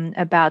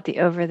 about the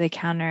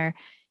over-the-counter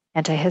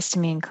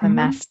antihistamine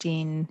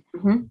clemastine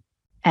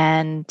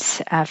and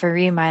for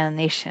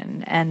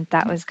remyelination. And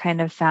that was kind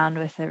of found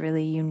with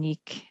a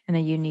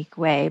unique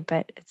way,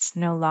 but it's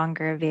no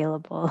longer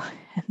available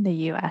in the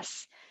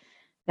US.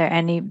 There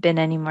been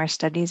any more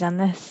studies on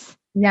this?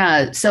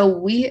 Yeah.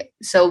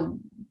 So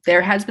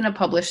there has been a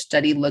published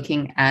study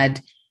looking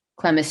at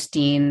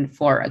clemastine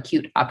for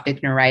acute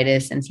optic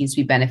neuritis and seems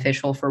to be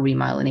beneficial for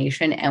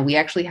remyelination. And we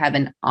actually have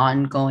an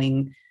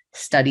ongoing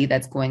study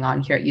that's going on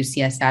here at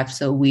UCSF.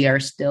 So we are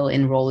still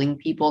enrolling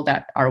people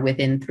that are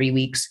within 3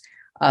 weeks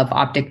of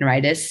optic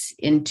neuritis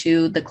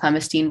into the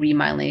clemastine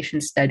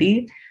remyelination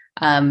study.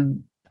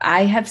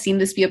 I have seen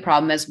this be a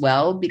problem as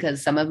well,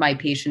 because some of my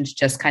patients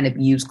just kind of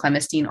use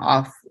clemastine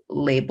off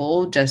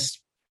label. Just,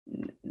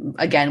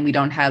 again, we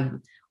don't have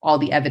all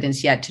the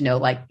evidence yet to know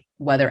like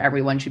whether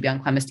everyone should be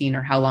on clemastine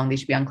or how long they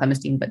should be on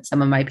clemastine. But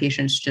some of my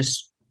patients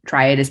just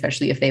try it,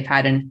 especially if they've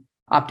had an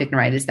optic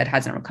neuritis that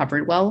hasn't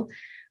recovered well.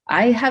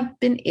 I have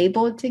been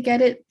able to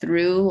get it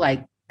through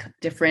like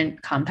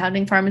different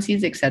compounding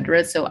pharmacies, et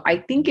cetera. So I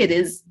think it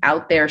is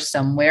out there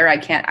somewhere.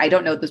 I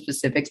don't know the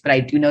specifics, but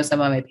I do know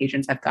some of my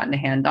patients have gotten their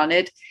hands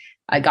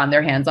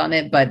on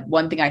it. But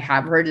one thing I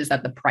have heard is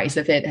that the price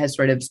of it has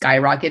sort of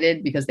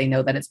skyrocketed because they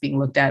know that it's being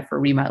looked at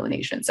for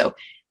remyelination. So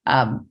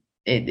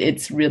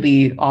it's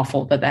really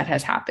awful that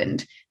has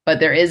happened. But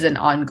there is an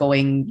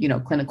ongoing,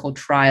 clinical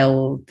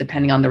trial.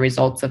 Depending on the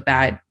results of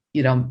that,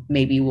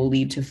 maybe will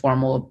lead to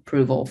formal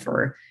approval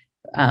for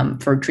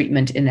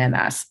treatment in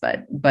MS.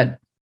 But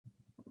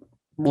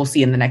we'll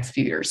see in the next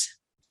few years.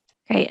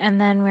 Great.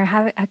 And then we're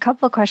having a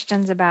couple of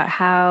questions about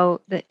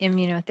how the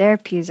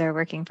immunotherapies are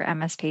working for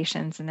MS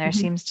patients. And there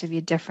seems to be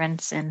a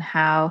difference in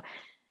how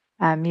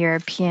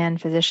European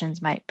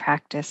physicians might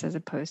practice as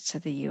opposed to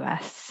the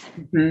US.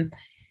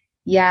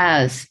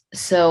 Yes.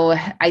 So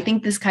I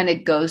think this kind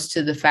of goes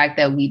to the fact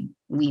that we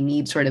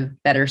need sort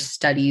of better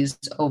studies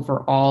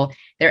overall.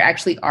 There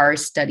actually are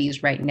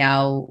studies right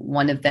now.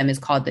 One of them is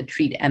called the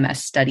Treat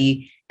MS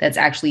study, that's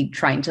actually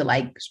trying to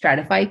like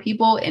stratify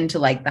people into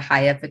like the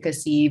high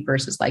efficacy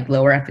versus like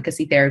lower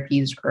efficacy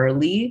therapies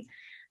early.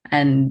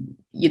 And,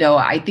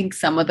 I think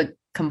some of the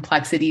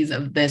complexities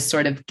of this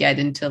sort of get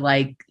into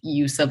like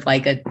use of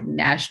like a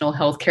national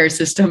healthcare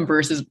system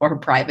versus more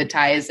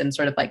privatized and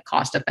sort of like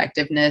cost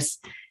effectiveness.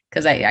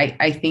 Because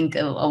I think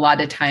a lot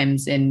of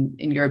times in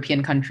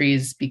European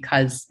countries,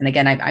 because, and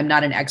again, I'm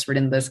not an expert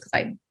in this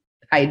because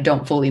I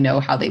don't fully know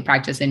how they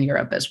practice in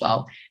Europe as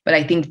well. But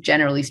I think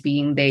generally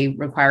speaking, they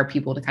require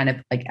people to kind of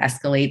like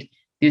escalate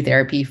through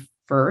therapy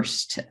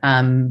first,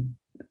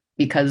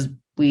 because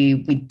we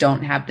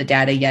don't have the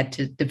data yet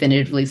to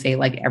definitively say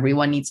like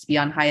everyone needs to be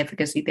on high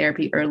efficacy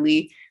therapy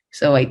early.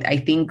 So I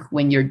think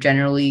when you're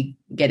generally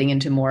getting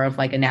into more of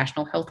like a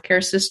national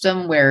healthcare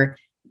system where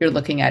you're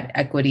looking at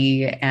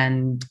equity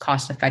and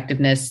cost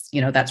effectiveness,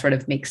 that sort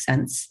of makes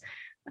sense.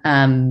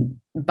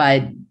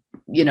 But,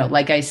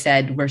 like I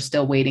said, we're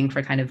still waiting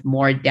for kind of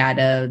more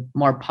data,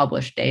 more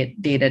published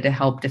data to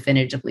help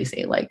definitively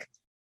say like,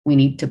 we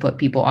need to put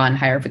people on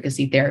higher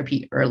efficacy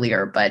therapy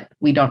earlier, but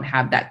we don't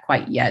have that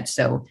quite yet.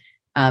 So,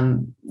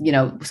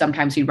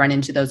 sometimes we run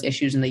into those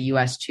issues in the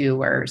US too,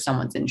 where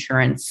someone's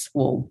insurance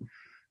will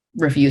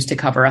refuse to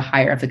cover a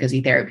higher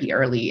efficacy therapy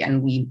early.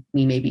 And we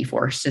may be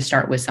forced to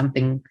start with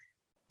something,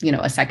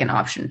 a second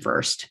option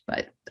first.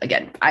 But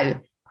again,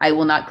 I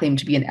will not claim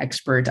to be an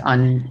expert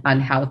on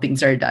how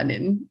things are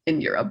done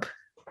in Europe.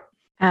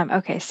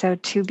 Okay, so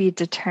to be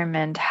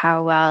determined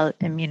how well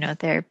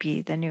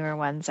immunotherapy, the newer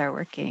ones, are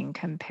working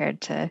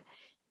compared to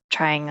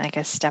trying like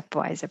a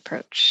stepwise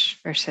approach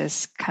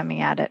versus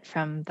coming at it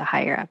from the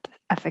higher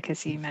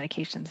efficacy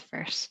medications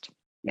first.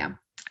 Yeah.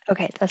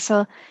 Okay,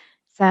 so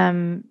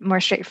some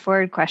more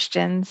straightforward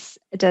questions.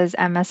 Does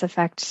MS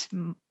affect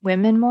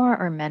women more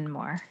or men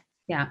more?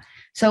 Yeah,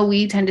 so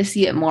we tend to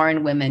see it more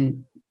in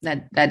women.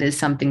 That is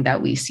something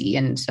that we see.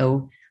 And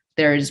so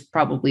there's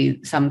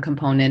probably some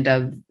component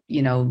of,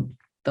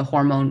 the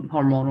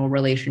hormonal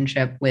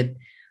relationship with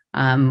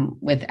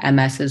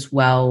MS as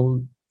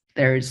well.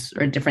 There's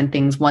different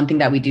things. One thing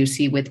that we do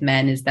see with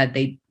men is that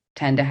they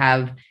tend to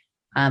have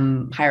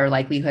higher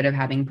likelihood of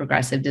having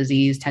progressive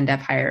disease, tend to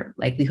have higher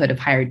likelihood of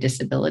higher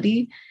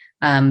disability.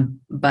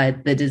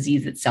 But the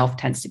disease itself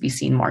tends to be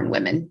seen more in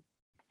women.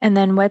 And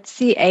then what's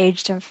the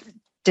age of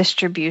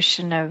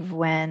distribution of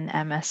when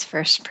MS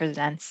first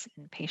presents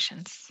in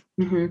patients?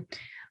 Mm-hmm.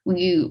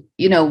 We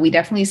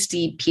definitely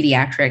see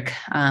pediatric.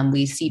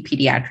 We see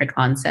pediatric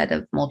onset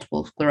of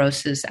multiple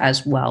sclerosis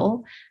as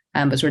well,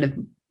 but sort of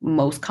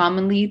most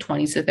commonly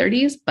 20s to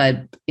 30s.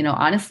 But,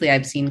 honestly,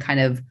 I've seen kind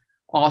of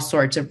all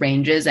sorts of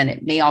ranges, and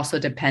it may also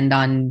depend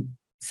on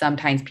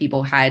sometimes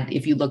people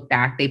if you look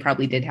back, they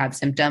probably did have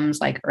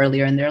symptoms like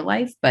earlier in their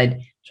life, but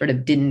sort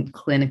of didn't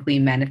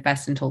clinically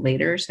manifest until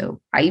later.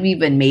 So I've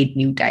even made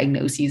new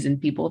diagnoses in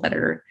people that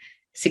are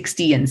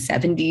 60 and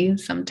 70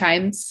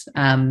 sometimes.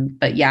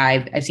 But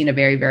yeah, I've seen a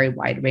very, very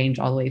wide range,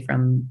 all the way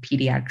from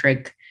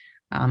pediatric,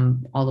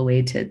 all the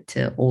way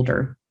to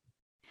older.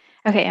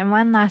 Okay. And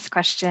one last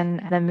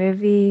question. The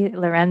movie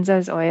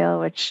Lorenzo's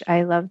Oil, which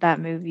I love that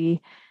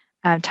movie,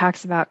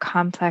 talks about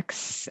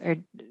complex or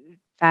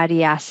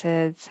fatty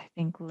acids, I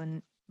think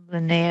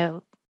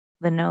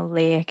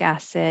linoleic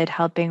acid,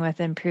 helping with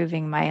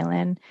improving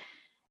myelin.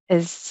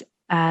 Is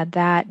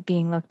that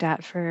being looked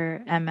at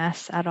for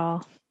MS at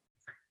all?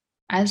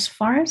 As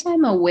far as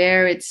I'm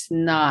aware, it's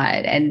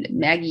not. And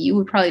Maggie, you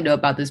would probably know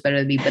about this better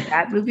than me, but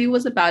that movie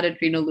was about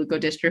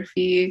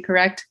adrenoleukodystrophy,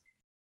 correct?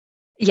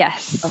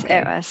 Yes, okay.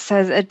 It was.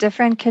 So it's a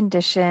different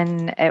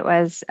condition. It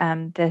was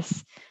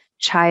this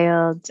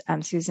child,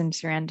 Susan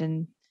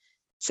Sarandon's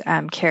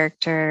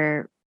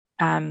character,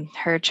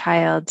 her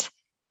child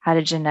had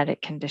a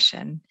genetic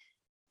condition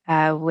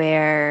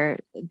where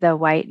the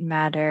white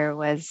matter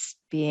was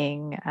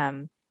being,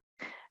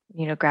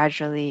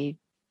 gradually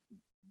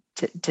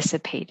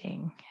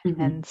dissipating.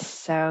 Mm-hmm. And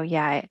so,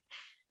 yeah,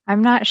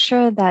 I'm not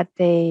sure that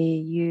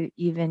they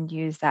even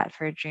use that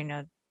for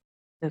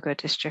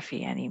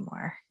adrenoleukodystrophy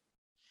anymore.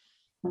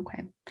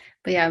 Okay.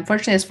 But yeah,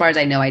 unfortunately, as far as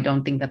I know, I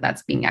don't think that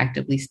that's being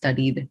actively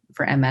studied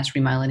for MS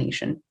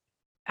remyelination.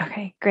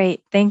 Okay,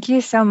 great. Thank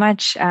you so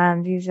much.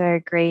 These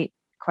are great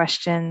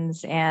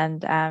questions,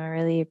 and I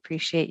really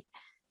appreciate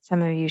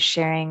some of you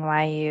sharing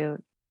why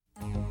you...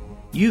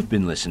 You've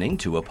been listening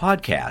to a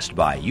podcast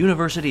by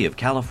University of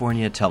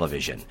California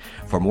Television.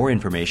 For more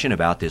information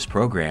about this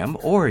program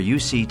or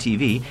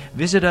UCTV,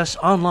 visit us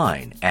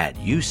online at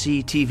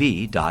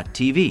uctv.tv.